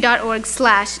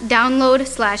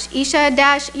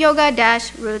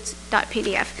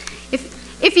martysministry.org/download/isha-yoga-roots.pdf.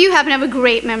 if you happen to have a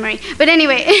great memory. But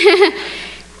anyway,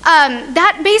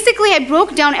 that basically, I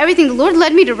broke down everything. The Lord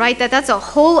led me to write that. That's a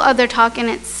whole other talk in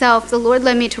itself. The Lord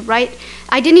led me to write.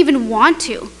 I didn't even want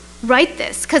to write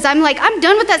this because I'm like, I'm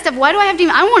done with that stuff. Why do I have to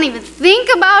even, I won't even think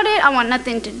about it. I want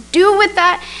nothing to do with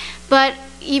that. But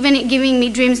even giving me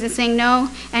dreams and saying no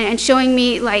and showing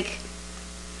me like,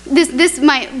 this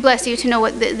might bless you to know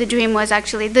what the dream was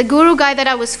actually. The guru guy that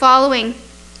I was following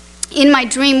in my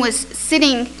dream was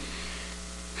sitting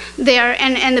there,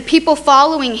 and the people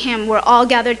following him were all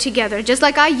gathered together, just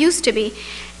like I used to be.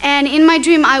 And in my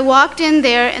dream, I walked in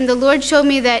there, and the Lord showed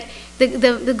me that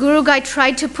the guru guy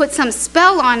tried to put some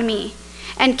spell on me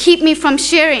and keep me from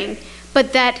sharing,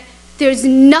 but that there's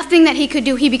nothing that he could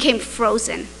do. He became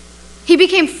frozen. He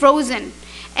became frozen,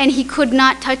 and he could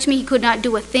not touch me. He could not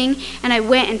do a thing. And I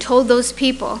went and told those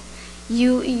people,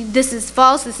 this is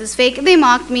false, this is fake. They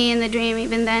mocked me in the dream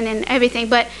even then and everything,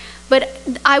 but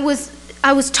I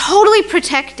was totally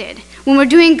protected. When we're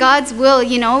doing God's will,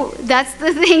 you know, that's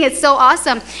the thing. It's so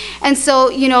awesome. And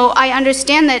so, you know, I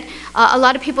understand that a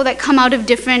lot of people that come out of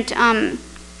different,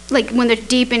 like when they're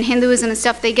deep in Hinduism and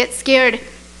stuff, they get scared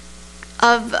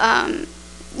of,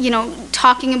 you know,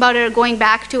 talking about it or going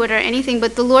back to it or anything.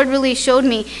 But the Lord really showed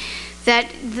me that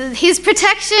his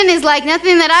protection is like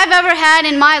nothing that I've ever had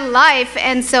in my life.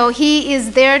 And so he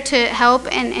is there to help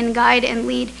and guide and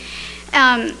lead.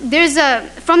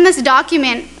 From this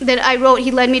document that I wrote,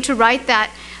 he led me to write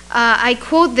that. I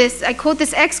quote this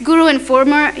ex-guru and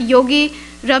former yogi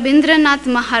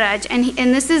Rabindranath Maharaj,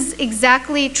 and this is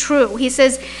exactly true. He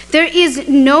says,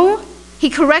 he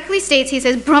correctly states, he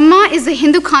says, Brahma is the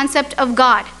Hindu concept of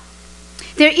God.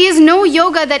 There is no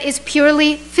yoga that is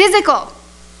purely physical.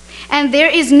 And there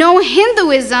is no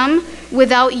Hinduism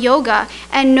without yoga,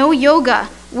 and no yoga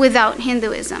without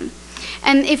Hinduism.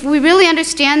 And if we really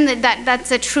understand that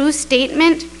that's a true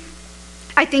statement,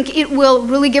 I think it will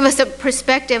really give us a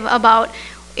perspective about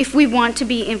if we want to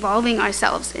be involving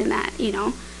ourselves in that, you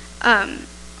know,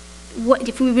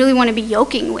 if we really want to be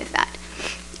yoking with that.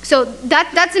 So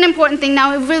that's an important thing.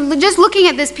 Now, if we're just looking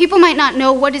at this, people might not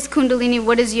know what is Kundalini,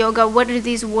 what is yoga, what do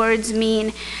these words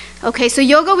mean. Okay, so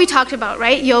yoga we talked about,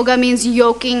 right? Yoga means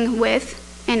yoking with,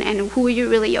 and who are you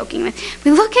really yoking with?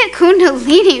 We look at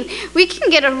Kundalini, we can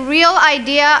get a real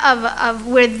idea of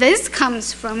where this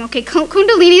comes from. Okay,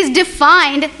 Kundalini is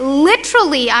defined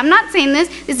literally, I'm not saying this,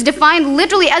 it's defined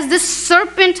literally as the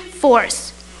serpent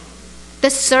force. The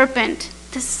serpent.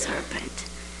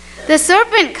 The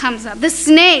serpent comes up, the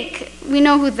snake, we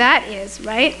know who that is,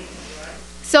 right?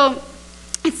 So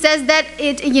it says that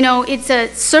it's a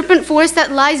serpent force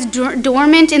that lies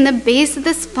dormant in the base of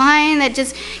the spine that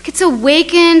just gets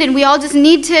awakened, and we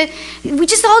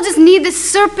just all just need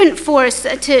this serpent force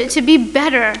to be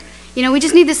better. You know, we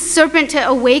just need this serpent to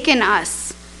awaken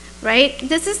us, right?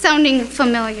 This is sounding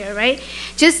familiar, right?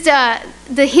 Just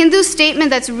the Hindu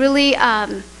statement that's really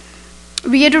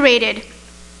reiterated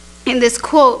in this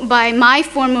quote by my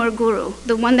former guru,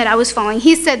 the one that I was following.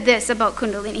 He said this about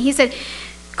Kundalini. He said,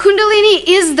 Kundalini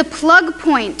is the plug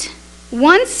point.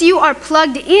 Once you are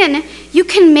plugged in, you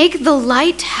can make the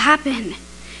light happen.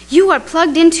 You are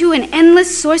plugged into an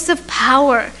endless source of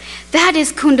power. That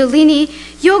is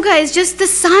Kundalini. Yoga is just the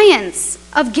science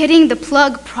of getting the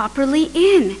plug properly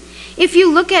in. If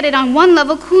you look at it on one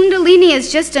level, Kundalini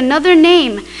is just another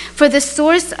name for the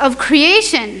source of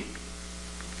creation.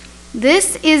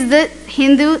 This is the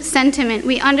Hindu sentiment.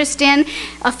 We understand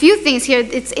a few things here.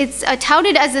 It's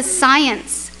touted as a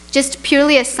science, just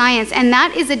purely a science, and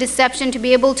that is a deception to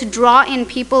be able to draw in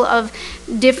people of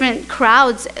different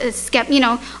crowds. You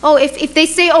know, if they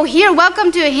say, here, welcome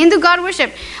to a Hindu god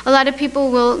worship, a lot of people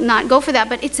will not go for that,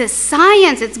 but it's a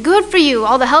science, it's good for you,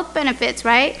 all the health benefits,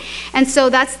 right? And so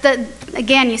that's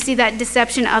again, you see that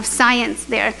deception of science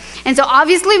there. And so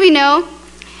obviously we know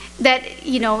that,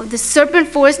 you know, the serpent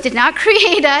force did not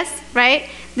create us, right?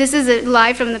 This is a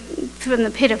lie from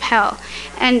the pit of hell.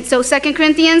 And so 2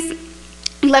 Corinthians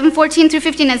 11:14 through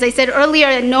 15, as I said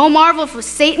earlier, no marvel, for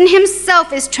Satan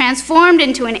himself is transformed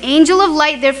into an angel of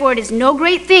light. Therefore, it is no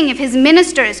great thing if his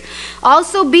ministers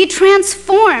also be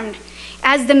transformed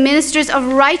as the ministers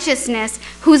of righteousness,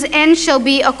 whose end shall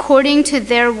be according to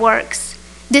their works.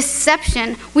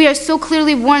 Deception. We are so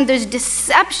clearly warned there's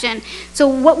deception. So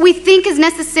what we think is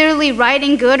necessarily right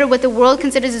and good, or what the world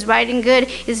considers as right and good,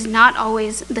 is not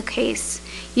always the case.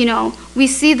 You know, we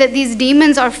see that these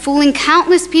demons are fooling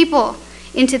countless people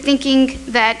into thinking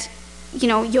that, you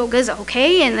know, yoga is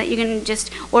okay, and that you're going to just,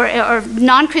 or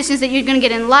non-Christians, that you're going to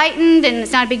get enlightened and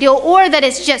it's not a big deal, or that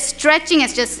it's just stretching,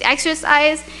 it's just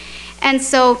exercise. And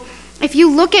so if you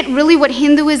look at really what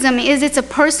Hinduism is, it's a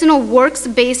personal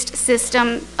works-based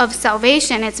system of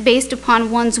salvation. It's based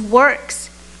upon one's works.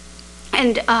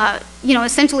 And,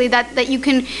 essentially that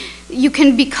you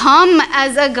can become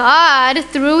as a god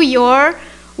through your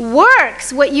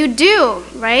works, what you do,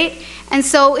 right? And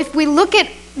so if we look at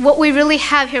what we really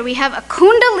have here, we have a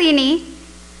kundalini,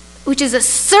 which is a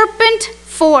serpent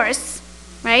force,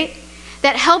 right?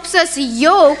 That helps us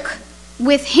yoke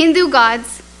with Hindu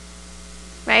gods,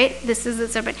 right? This is the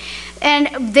serpent.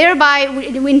 And thereby,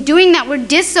 in doing that, we're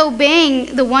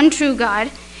disobeying the one true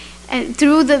God, and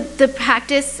through the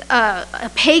practice,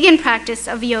 a pagan practice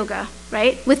of yoga,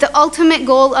 right? With the ultimate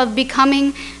goal of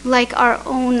becoming like our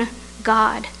own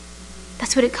God.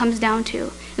 That's what it comes down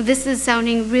to. This is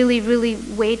sounding really, really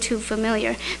way too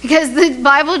familiar, because the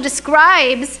Bible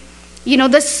describes,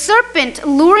 the serpent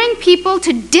luring people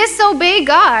to disobey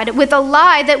God with a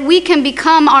lie that we can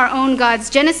become our own gods.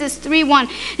 Genesis 3:1.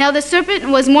 Now the serpent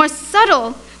was more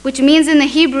subtle, which means in the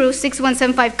Hebrew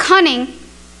 6175, cunning,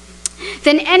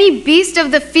 than any beast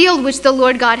of the field which the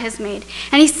Lord God has made.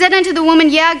 And he said unto the woman,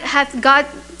 Yea, hath God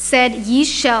said, Ye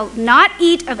shall not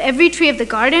eat of every tree of the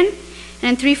garden? And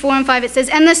in 3:4 and 5 it says,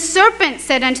 And the serpent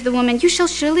said unto the woman, You shall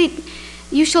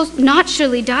not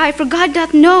surely die, for God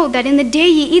doth know that in the day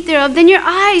ye eat thereof, then your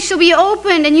eyes shall be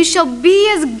opened, and you shall be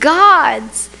as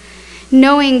gods,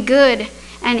 knowing good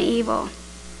and evil.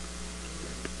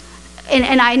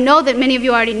 And I know that many of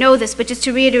you already know this, but just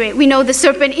to reiterate, we know the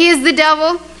serpent is the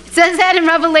devil. It says that in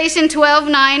Revelation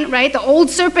 12:9, right? The old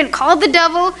serpent called the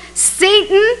devil,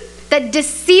 Satan, that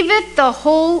deceiveth the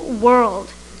whole world.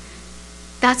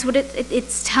 That's what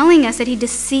it's telling us, that he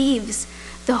deceives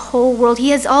the whole world.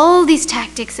 He has all these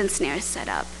tactics and snares set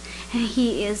up, and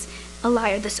he is a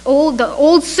liar. The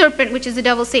old serpent, which is the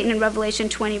devil, Satan, in Revelation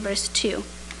 20, verse 2.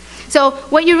 So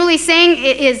what you're really saying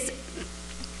is,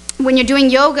 when you're doing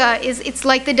yoga, it's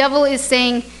like the devil is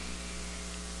saying,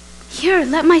 here,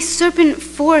 let my serpent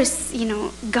force,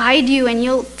 guide you, and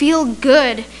you'll feel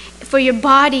good for your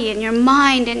body and your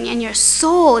mind and your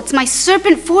soul. It's my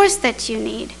serpent force that you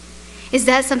need. Is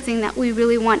that something that we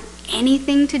really want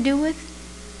anything to do with?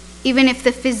 Even if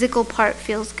the physical part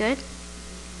feels good?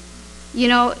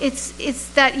 It's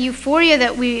that euphoria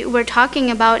that we were talking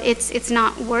about. It's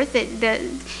not worth it.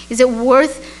 Is it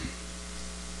worth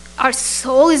our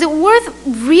soul? Is it worth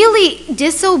really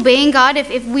disobeying God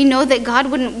if we know that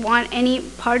God wouldn't want any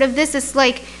part of this? It's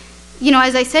like,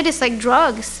 as I said, it's like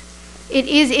drugs. It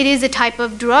is a type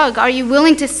of drug. Are you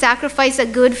willing to sacrifice a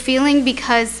good feeling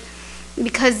because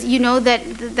you know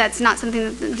that's not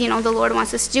something that the Lord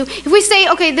wants us to do? If we say,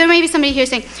 okay, there may be somebody here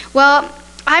saying, well,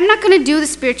 I'm not going to do the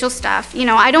spiritual stuff.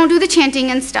 I don't do the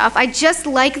chanting and stuff. I just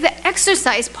like the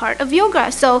exercise part of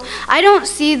yoga, so I don't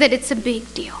see that it's a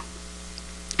big deal.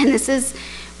 And this is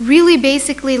really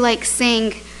basically like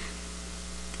saying,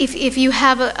 if you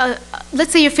have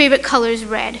let's say your favorite color is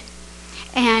red,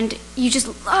 and you just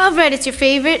love red, it's your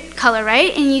favorite color,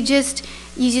 right? And you just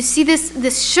see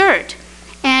this shirt,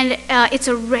 and it's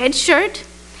a red shirt,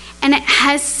 and it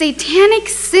has satanic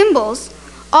symbols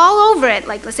all over it,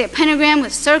 like let's say a pentagram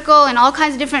with circle and all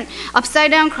kinds of different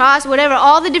upside down cross, whatever,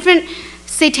 all the different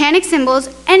satanic symbols,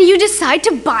 and you decide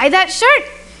to buy that shirt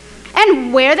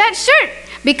and wear that shirt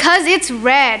because it's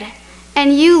red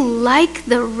and you like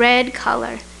the red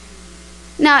color.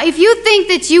 Now, if you think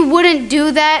that you wouldn't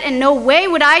do that, and no way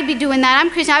would I be doing that,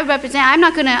 I'm Christian, I represent, I'm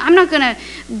not gonna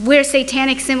wear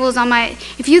satanic symbols on my,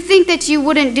 if you think that you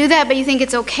wouldn't do that, but you think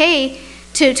it's okay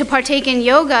to partake in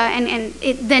yoga,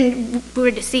 then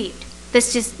we're deceived.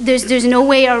 That's just, there's no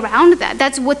way around that.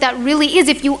 That's what that really is,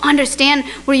 if you understand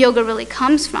where yoga really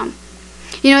comes from.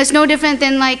 It's no different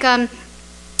than like,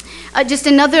 just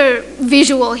another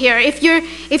visual here. If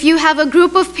you have a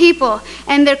group of people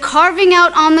and they're carving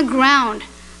out on the ground,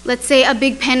 let's say a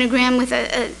big pentagram with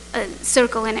a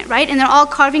circle in it, right? And they're all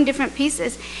carving different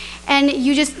pieces. And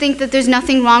you just think that there's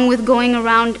nothing wrong with going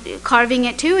around carving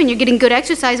it too, and you're getting good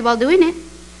exercise while doing it.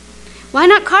 Why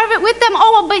not carve it with them?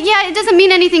 Oh, well, but yeah, it doesn't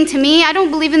mean anything to me. I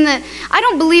don't believe in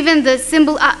the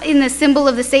symbol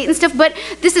of the Satan stuff, but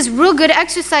this is real good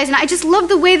exercise, and I just love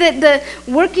the way that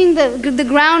working the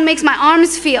ground makes my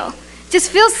arms feel. It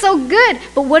just feels so good.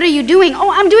 But what are you doing?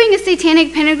 Oh, I'm doing a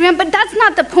satanic pentagram, but that's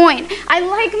not the point. I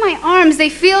like my arms. They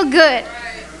feel good.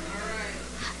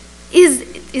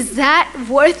 Is that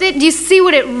worth it? Do you see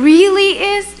what it really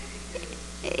is?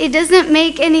 It doesn't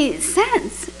make any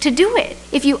sense to do it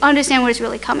if you understand where it's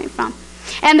really coming from.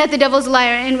 And that the devil's a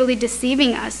liar and really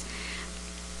deceiving us.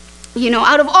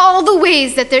 Out of all the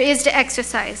ways that there is to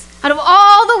exercise, out of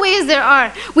all the ways there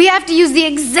are, we have to use the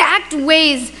exact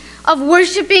ways of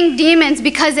worshiping demons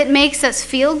because it makes us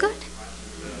feel good.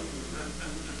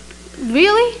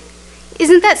 Really?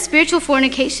 Isn't that spiritual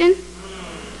fornication?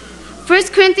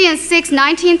 1 Corinthians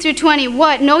 6:19-20.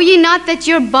 What? Know ye not that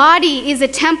your body is a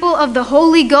temple of the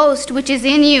Holy Ghost which is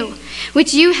in you,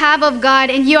 which you have of God,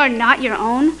 and you are not your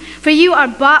own? For you are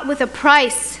bought with a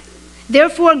price.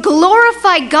 Therefore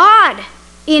glorify God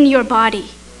in your body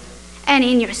and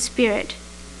in your spirit,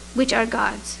 which are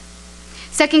God's.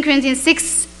 2 Corinthians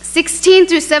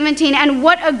 6:16-17. And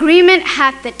what agreement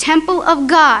hath the temple of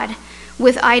God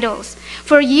with idols?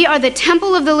 For ye are the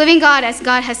temple of the living God, as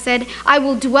God has said, I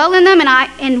will dwell in them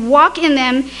and walk in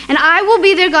them, and I will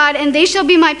be their God, and they shall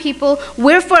be my people.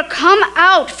 Wherefore come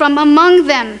out from among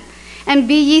them, and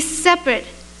be ye separate,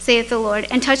 saith the Lord,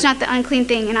 and touch not the unclean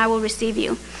thing, and I will receive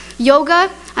you. Yoga,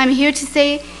 I'm here to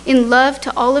say in love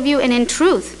to all of you and in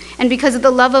truth, and because of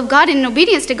the love of God and in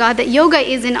obedience to God, that yoga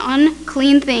is an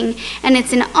unclean thing, and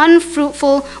it's an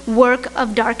unfruitful work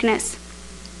of darkness.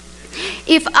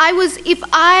 If I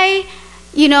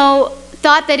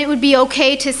thought that it would be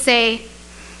okay to say,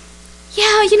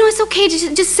 yeah, it's okay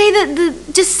to just say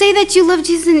that you love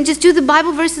Jesus and just do the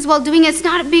Bible verses while doing it. It's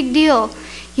not a big deal.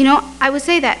 I would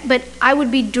say that, but I would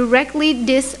be directly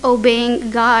disobeying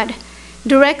God.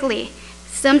 Directly.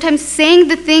 Sometimes saying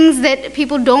the things that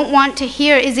people don't want to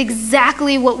hear is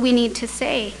exactly what we need to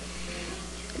say.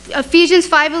 Ephesians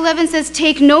 5:11 says,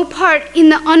 take no part in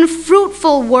the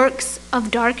unfruitful works of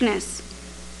darkness,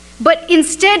 but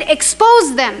instead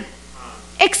expose them.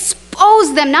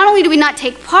 Expose them. Not only do we not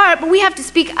take part, but we have to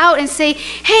speak out and say,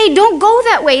 hey, don't go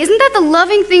that way. Isn't that the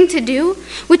loving thing to do?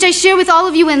 Which I share with all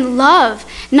of you in love,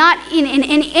 not in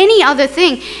any other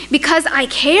thing, because I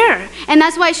care. And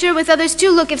that's why I share with others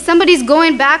too. Look, if somebody's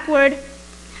going backward,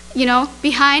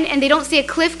 behind, and they don't see a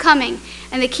cliff coming,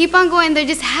 and they keep on going, they're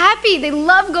just happy. They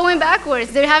love going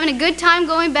backwards. They're having a good time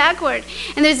going backward.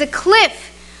 And there's a cliff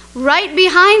right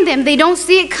behind them. They don't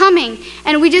see it coming.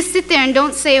 And we just sit there and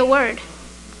don't say a word.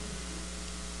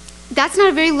 That's not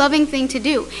a very loving thing to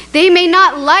do. They may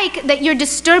not like that you're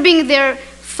disturbing their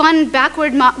fun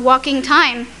backward walking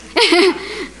time.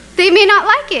 They may not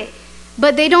like it,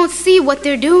 but they don't see what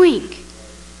they're doing.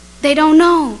 They don't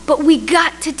know. But we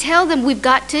got to tell them. We've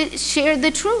got to share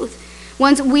the truth.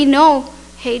 Once we know,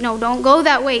 hey, no, don't go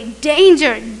that way.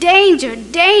 Danger, danger,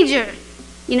 danger.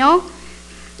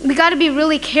 We got to be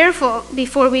really careful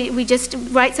before we just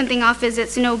write something off as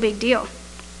it's no big deal.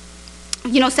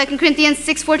 2 Corinthians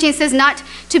 6:14 says not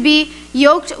to be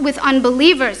yoked with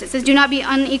unbelievers. It says do not be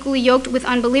unequally yoked with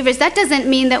unbelievers. That doesn't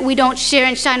mean that we don't share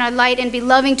and shine our light and be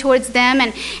loving towards them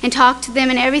and talk to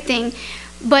them and everything.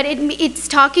 But it's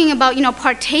talking about,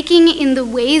 partaking in the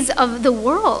ways of the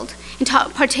world and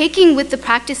partaking with the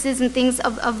practices and things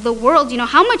of the world.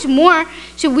 How much more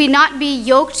should we not be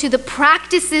yoked to the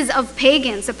practices of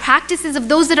pagans, the practices of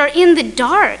those that are in the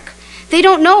dark? They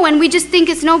don't know, and we just think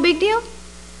it's no big deal.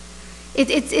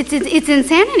 It's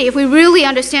insanity if we really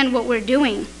understand what we're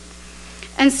doing.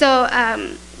 And so,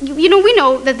 we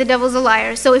know that the devil's a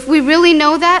liar. So if we really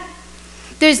know that,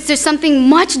 there's something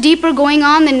much deeper going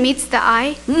on than meets the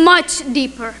eye. Much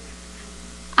deeper.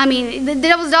 I mean, the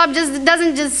devil's job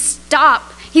doesn't just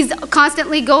stop. He's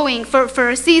constantly going for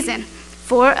a season.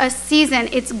 For a season,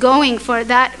 it's going for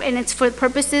that, and it's for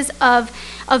purposes of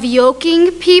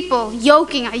yoking people.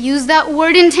 Yoking, I use that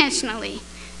word intentionally.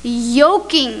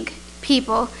 Yoking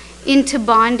people into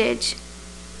bondage.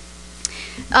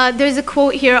 There's a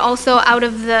quote here also out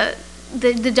of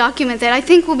the document that I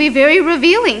think will be very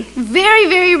revealing. Very,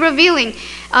 very revealing.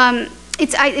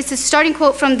 It's a starting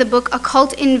quote from the book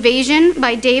Occult Invasion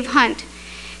by Dave Hunt.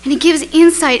 And it gives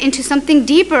insight into something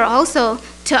deeper also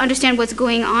to understand what's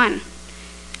going on. It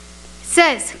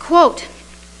says, quote,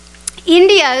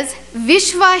 India's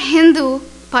Vishwa Hindu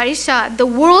Parishad, the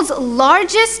world's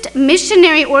largest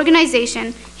missionary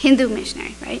organization, Hindu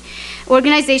missionary, right?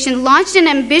 Organization, launched an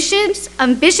ambitious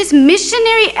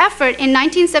missionary effort in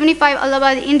 1975,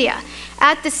 Allahabad, India.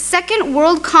 At the Second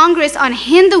World Congress on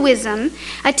Hinduism,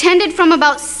 attended from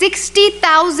about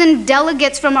 60,000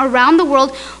 delegates from around the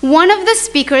world, one of the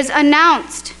speakers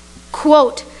announced,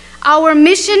 quote, our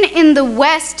mission in the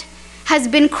West has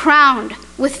been crowned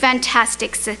with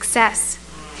fantastic success.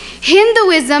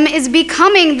 Hinduism is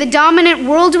becoming the dominant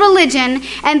world religion,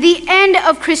 and the end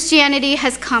of Christianity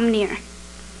has come near.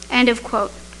 End of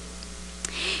quote.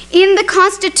 In the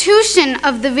constitution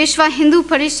of the Vishwa Hindu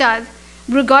Parishad,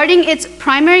 regarding its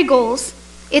primary goals,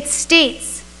 it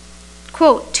states,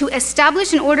 quote, to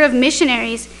establish an order of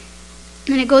missionaries,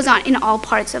 and it goes on, in all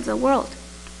parts of the world.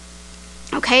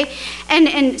 Okay?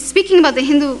 And speaking about the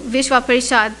Hindu Vishwa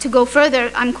Parishad, to go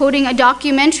further, I'm quoting a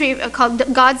documentary called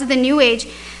Gods of the New Age.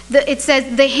 it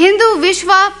says, the Hindu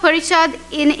Vishwa Parishad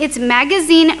in its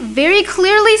magazine very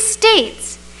clearly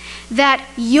states that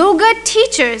yoga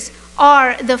teachers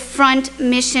are the front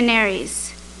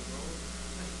missionaries.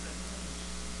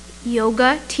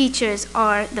 Yoga teachers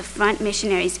are the front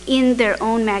missionaries in their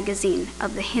own magazine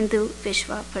of the Hindu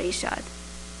Vishwa Parishad.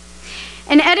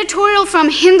 An editorial from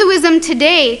Hinduism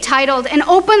Today titled An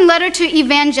Open Letter to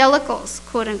Evangelicals,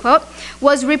 quote unquote,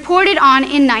 was reported on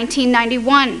in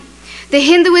 1991. The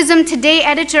Hinduism Today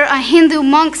editor, a Hindu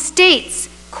monk, states,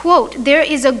 quote, there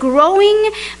is a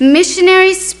growing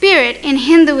missionary spirit in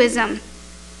Hinduism.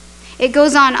 It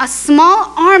goes on, a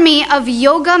small army of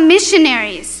yoga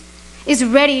missionaries is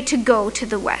ready to go to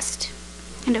the West,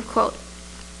 end of quote.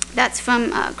 That's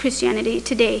from Christianity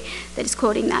Today that is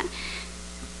quoting that.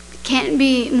 Can't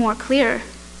be more clear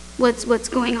what's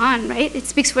going on, right? It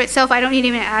speaks for itself. I don't need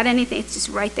even to add anything. It's just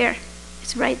right there.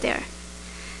 It's right there.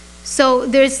 So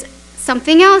there's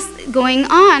something else going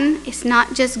on. It's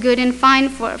not just good and fine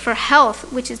for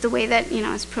health, which is the way that,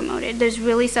 is promoted. There's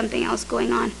really something else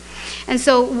going on. And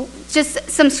so just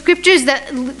some scriptures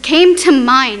that came to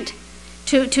mind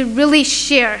to really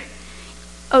share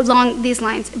along these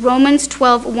lines. Romans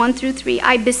 12, 1 through 3.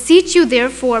 I beseech you,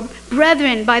 therefore,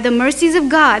 brethren, by the mercies of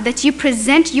God, that you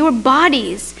present your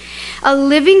bodies a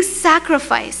living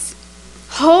sacrifice,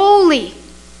 holy,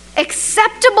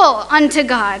 acceptable unto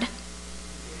God,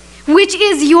 which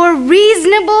is your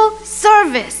reasonable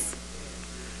service.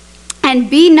 And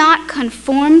be not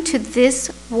conformed to this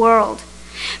world,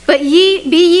 but be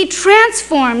ye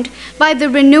transformed by the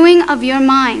renewing of your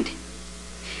mind,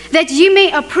 that ye may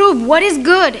approve what is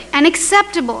good and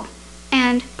acceptable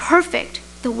and perfect,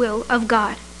 the will of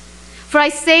God. For I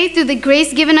say, through the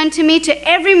grace given unto me, to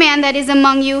every man that is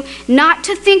among you, not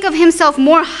to think of himself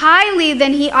more highly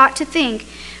than he ought to think,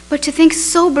 but to think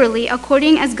soberly,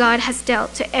 according as God has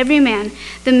dealt to every man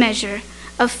the measure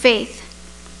of faith.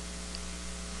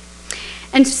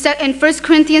 And in 1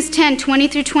 Corinthians 10, 20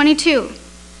 through 22,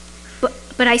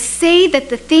 but I say that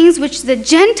the things which the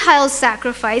Gentiles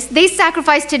sacrifice, they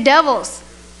sacrifice to devils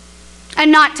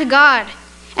and not to God.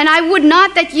 And I would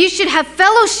not that ye should have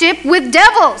fellowship with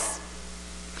devils.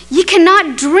 Ye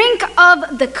cannot drink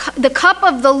of the cup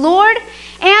of the Lord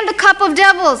and the cup of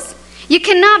devils. You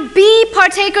cannot be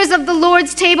partakers of the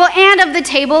Lord's table and of the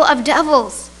table of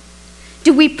devils.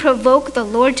 Do we provoke the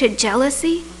Lord to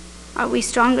jealousy? Are we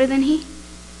stronger than he?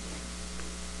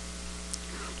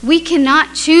 We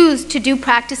cannot choose to do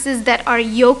practices that are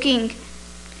yoking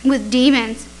with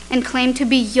demons and claim to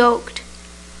be yoked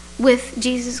with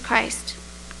Jesus Christ.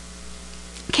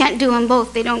 Can't do them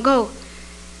both. They don't go.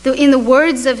 In the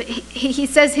words of, he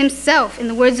says himself, in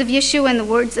the words of Yeshua and the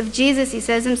words of Jesus, he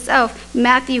says himself,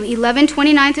 Matthew 11,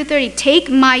 29 through 30, take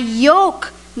my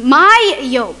yoke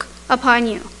upon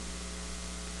you.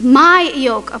 My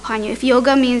yoke upon you. If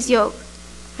yoga means yoke,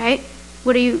 right?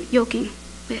 What are you yoking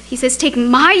with? He says, take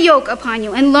my yoke upon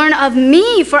you and learn of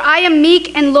me, for I am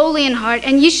meek and lowly in heart,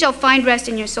 and ye shall find rest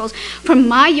in your souls. For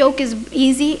my yoke is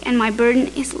easy and my burden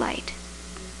is light.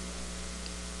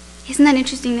 Isn't that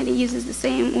interesting that he uses the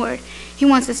same word? He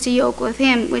wants us to yoke with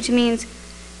him, which means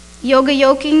yoga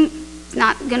yoking is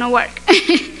not going to work.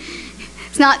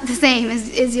 It's not the same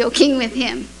as yoking with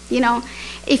him.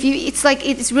 It's like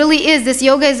it really is. This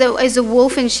yoga is a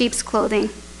wolf in sheep's clothing.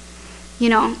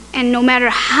 And no matter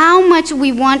how much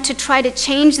we want to try to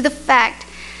change the fact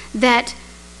that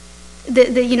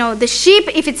the sheep,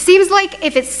 if it seems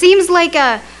like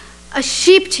a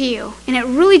sheep to you, and it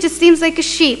really just seems like a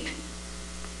sheep,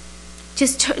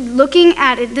 just looking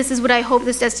at it, this is what I hope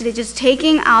this does today, just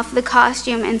taking off the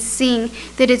costume and seeing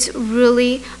that it's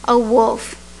really a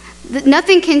wolf.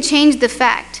 Nothing can change the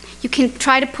fact. You can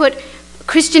try to put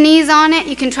Christianese on it.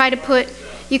 You can try to put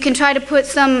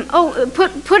some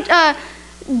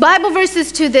Bible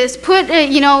verses to this. Put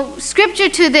scripture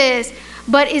to this.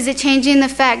 But is it changing the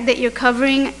fact that you're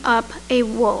covering up a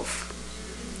wolf?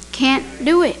 Can't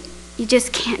do it. You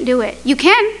just can't do it. You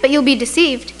can, but you'll be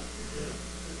deceived.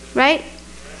 Right?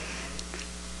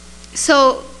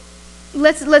 So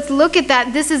let's look at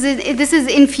that. This is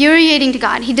infuriating to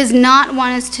God. He does not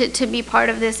want us to be part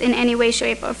of this in any way,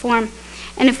 shape, or form.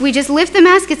 And if we just lift the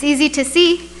mask, it's easy to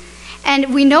see.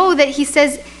 And we know that he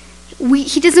says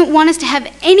he doesn't want us to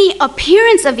have any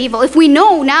appearance of evil. If we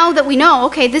know, now that we know,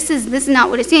 okay, this is not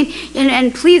what it's saying.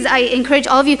 And please, I encourage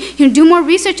all of you, do more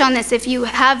research on this. If you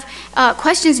have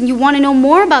questions and you want to know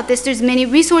more about this, there's many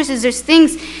resources, there's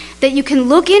things that you can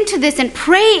look into this and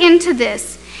pray into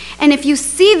this. And if you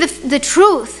see the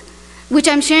truth, which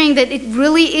I'm sharing that it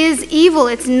really is evil,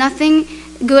 it's nothing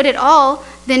good at all,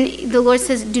 then the Lord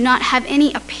says, do not have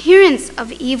any appearance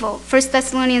of evil. 1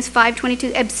 Thessalonians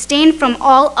 5:22, abstain from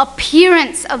all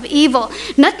appearance of evil.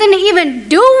 Nothing to even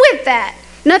do with that.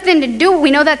 Nothing to do. We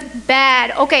know that's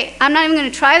bad. Okay, I'm not even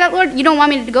going to try that, Lord. You don't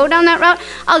want me to go down that route?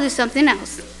 I'll do something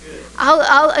else.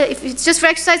 If it's just for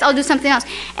exercise, I'll do something else.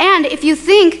 And if you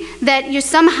think that you're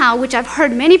somehow, which I've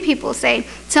heard many people say,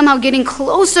 somehow getting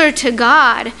closer to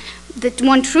God, the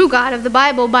one true God of the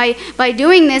Bible, by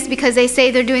doing this, because they say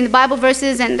they're doing the Bible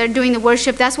verses and they're doing the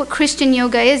worship. That's what Christian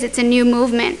yoga is. It's a new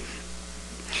movement.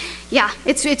 Yeah,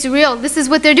 it's real. This is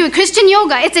what they're doing. Christian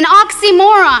yoga, it's an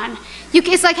oxymoron.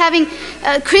 It's like having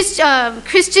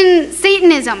Christian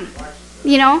Satanism,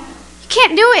 you know? You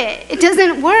can't do it. It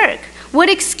doesn't work. What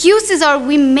excuses are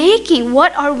we making?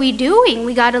 What are we doing?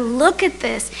 We got to look at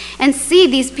this and see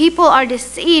these people are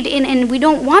deceived, and we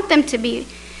don't want them to be.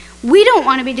 We don't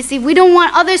want to be deceived. We don't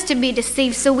want others to be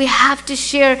deceived, so we have to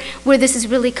share where this is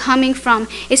really coming from.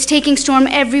 It's taking storm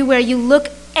everywhere. You look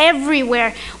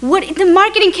everywhere. The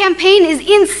marketing campaign is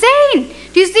insane.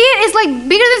 Do you see it? It's like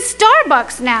bigger than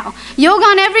Starbucks now. Yoga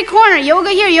on every corner. Yoga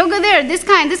here, yoga there. This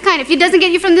kind. If it doesn't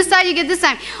get you from this side, you get this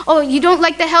side. Oh, you don't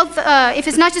like the health. If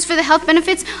it's not just for the health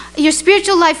benefits, your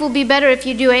spiritual life will be better if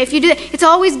you do it. If you do it, it's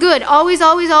always good. Always,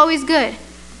 always, always good.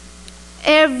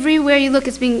 Everywhere you look,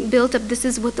 it's being built up. This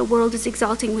is what the world is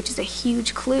exalting, which is a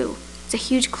huge clue. It's a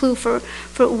huge clue for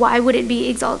why would it be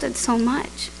exalted so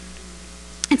much.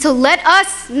 And so let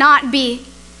us not be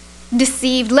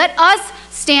deceived. Let us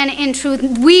stand in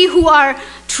truth. We who are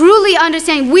truly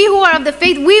understanding, we who are of the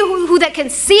faith, we who that can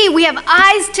see, we have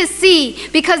eyes to see,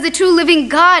 because the true living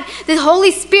God, the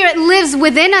Holy Spirit lives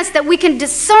within us, that we can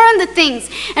discern the things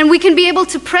and we can be able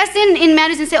to press in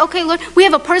matters and say, okay, Lord, we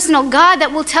have a personal God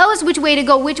that will tell us which way to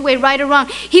go, which way, right or wrong.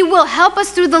 He will help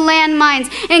us through the landmines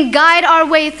and guide our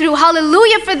way through.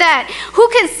 Hallelujah for that. Who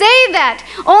can say that?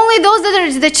 Only those that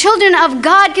are the children of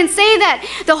God can say that.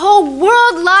 The whole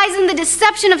world lies in the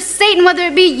deception of Satan, whether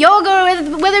it be yoga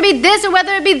or whether it be this or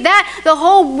whether it be that. The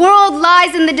whole world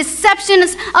lies in the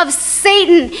deceptions of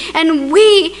Satan, and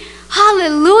we,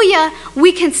 hallelujah,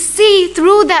 we can see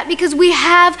through that because we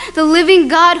have the living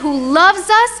God who loves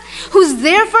us, who's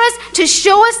there for us to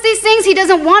show us these things. He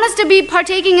doesn't want us to be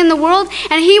partaking in the world,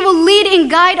 and He will lead and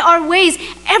guide our ways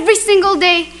every single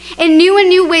day in new and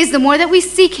new ways, the more that we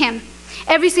seek Him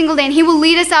every single day, and He will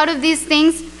lead us out of these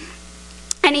things.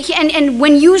 And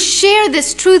when you share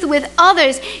this truth with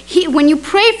others, when you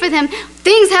pray for them,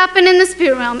 things happen in the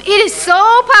spirit realm. It is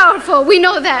so powerful. We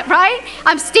know that, right?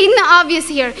 I'm stating the obvious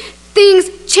here.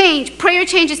 Things change. Prayer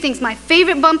changes things. My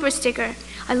favorite bumper sticker.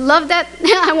 I love that.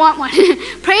 I want one.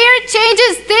 Prayer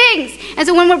changes things. And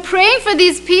so when we're praying for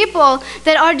these people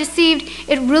that are deceived,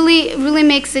 it really, really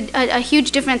makes a huge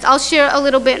difference. I'll share a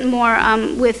little bit more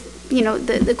with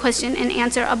the question and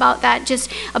answer about that,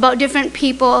 just about different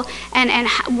people and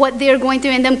what they're going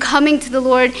through and them coming to the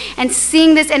Lord and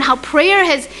seeing this and how prayer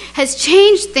has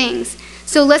changed things.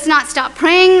 So let's not stop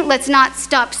praying. Let's not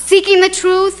stop seeking the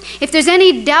truth. If there's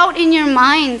any doubt in your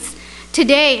minds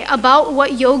today about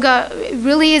what yoga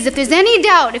really is, if there's any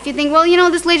doubt, if you think, well,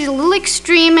 this lady's a little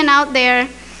extreme and out there,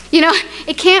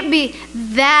 it can't be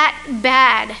that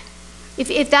bad.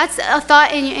 If that's a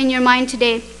thought in your mind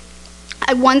today,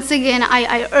 once again,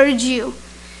 I urge you,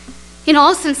 in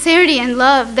all sincerity and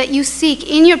love, that you seek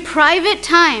in your private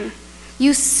time,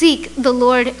 you seek the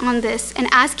Lord on this and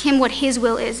ask Him what His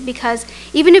will is, because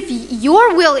even if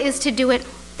your will is to do it,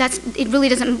 it really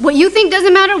doesn't, what you think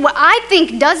doesn't matter, what I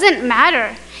think doesn't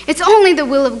matter. It's only the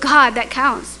will of God that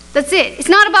counts. That's it. It's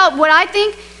not about what I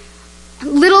think,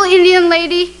 little Indian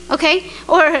lady, okay,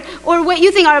 or what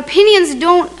you think. Our opinions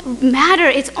don't matter.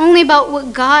 It's only about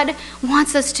what God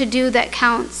wants us to do that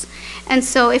counts. And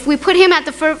so if we put Him at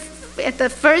the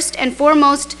first and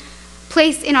foremost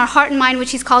place in our heart and mind, which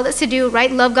He's called us to do,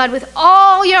 right? Love God with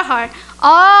all your heart,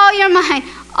 all your mind,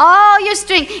 all your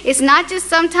strength. It's not just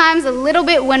sometimes a little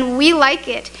bit when we like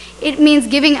it. It means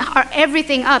giving our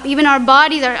everything up. Even our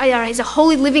bodies are as a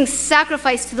holy living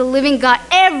sacrifice to the living God.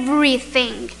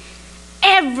 Everything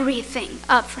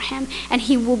up for Him, and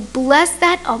He will bless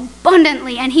that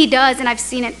abundantly, and He does. And I've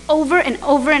seen it over and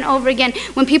over and over again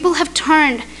when people have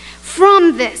turned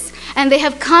from this and they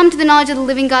have come to the knowledge of the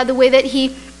living God, the way that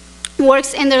He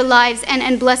works in their lives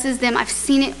and blesses them. I've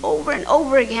seen it over and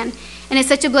over again, and it's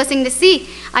such a blessing to see.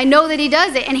 I know that He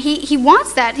does it, and He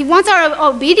wants that. He wants our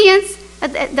obedience.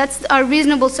 That's our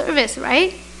reasonable service,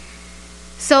 right?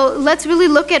 So let's really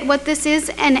look at what this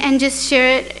is and just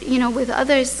share it, with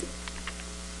others.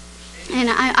 And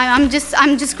I'm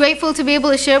just grateful to be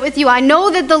able to share it with you. I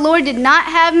know that the Lord did not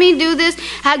have me do this,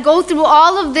 go through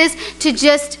all of this to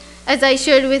just, as I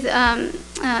shared with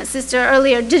sister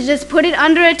earlier, to just put it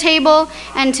under a table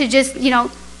and to just,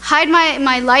 hide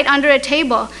my light under a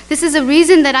table. This is a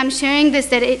reason that I'm sharing this,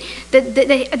 that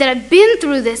I've been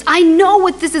through this. I know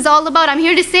what this is all about. I'm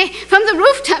here to say from the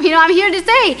rooftop, I'm here to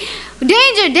say,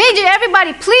 danger, danger,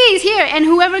 everybody, please hear. And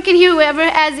whoever can hear, whoever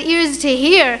has ears to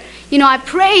hear, I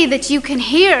pray that you can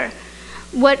hear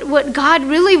what God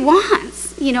really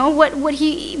wants, what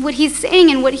he's saying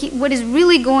and what is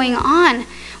really going on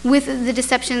with the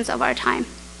deceptions of our time.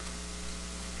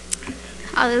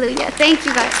 Hallelujah. Thank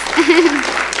you,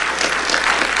 guys.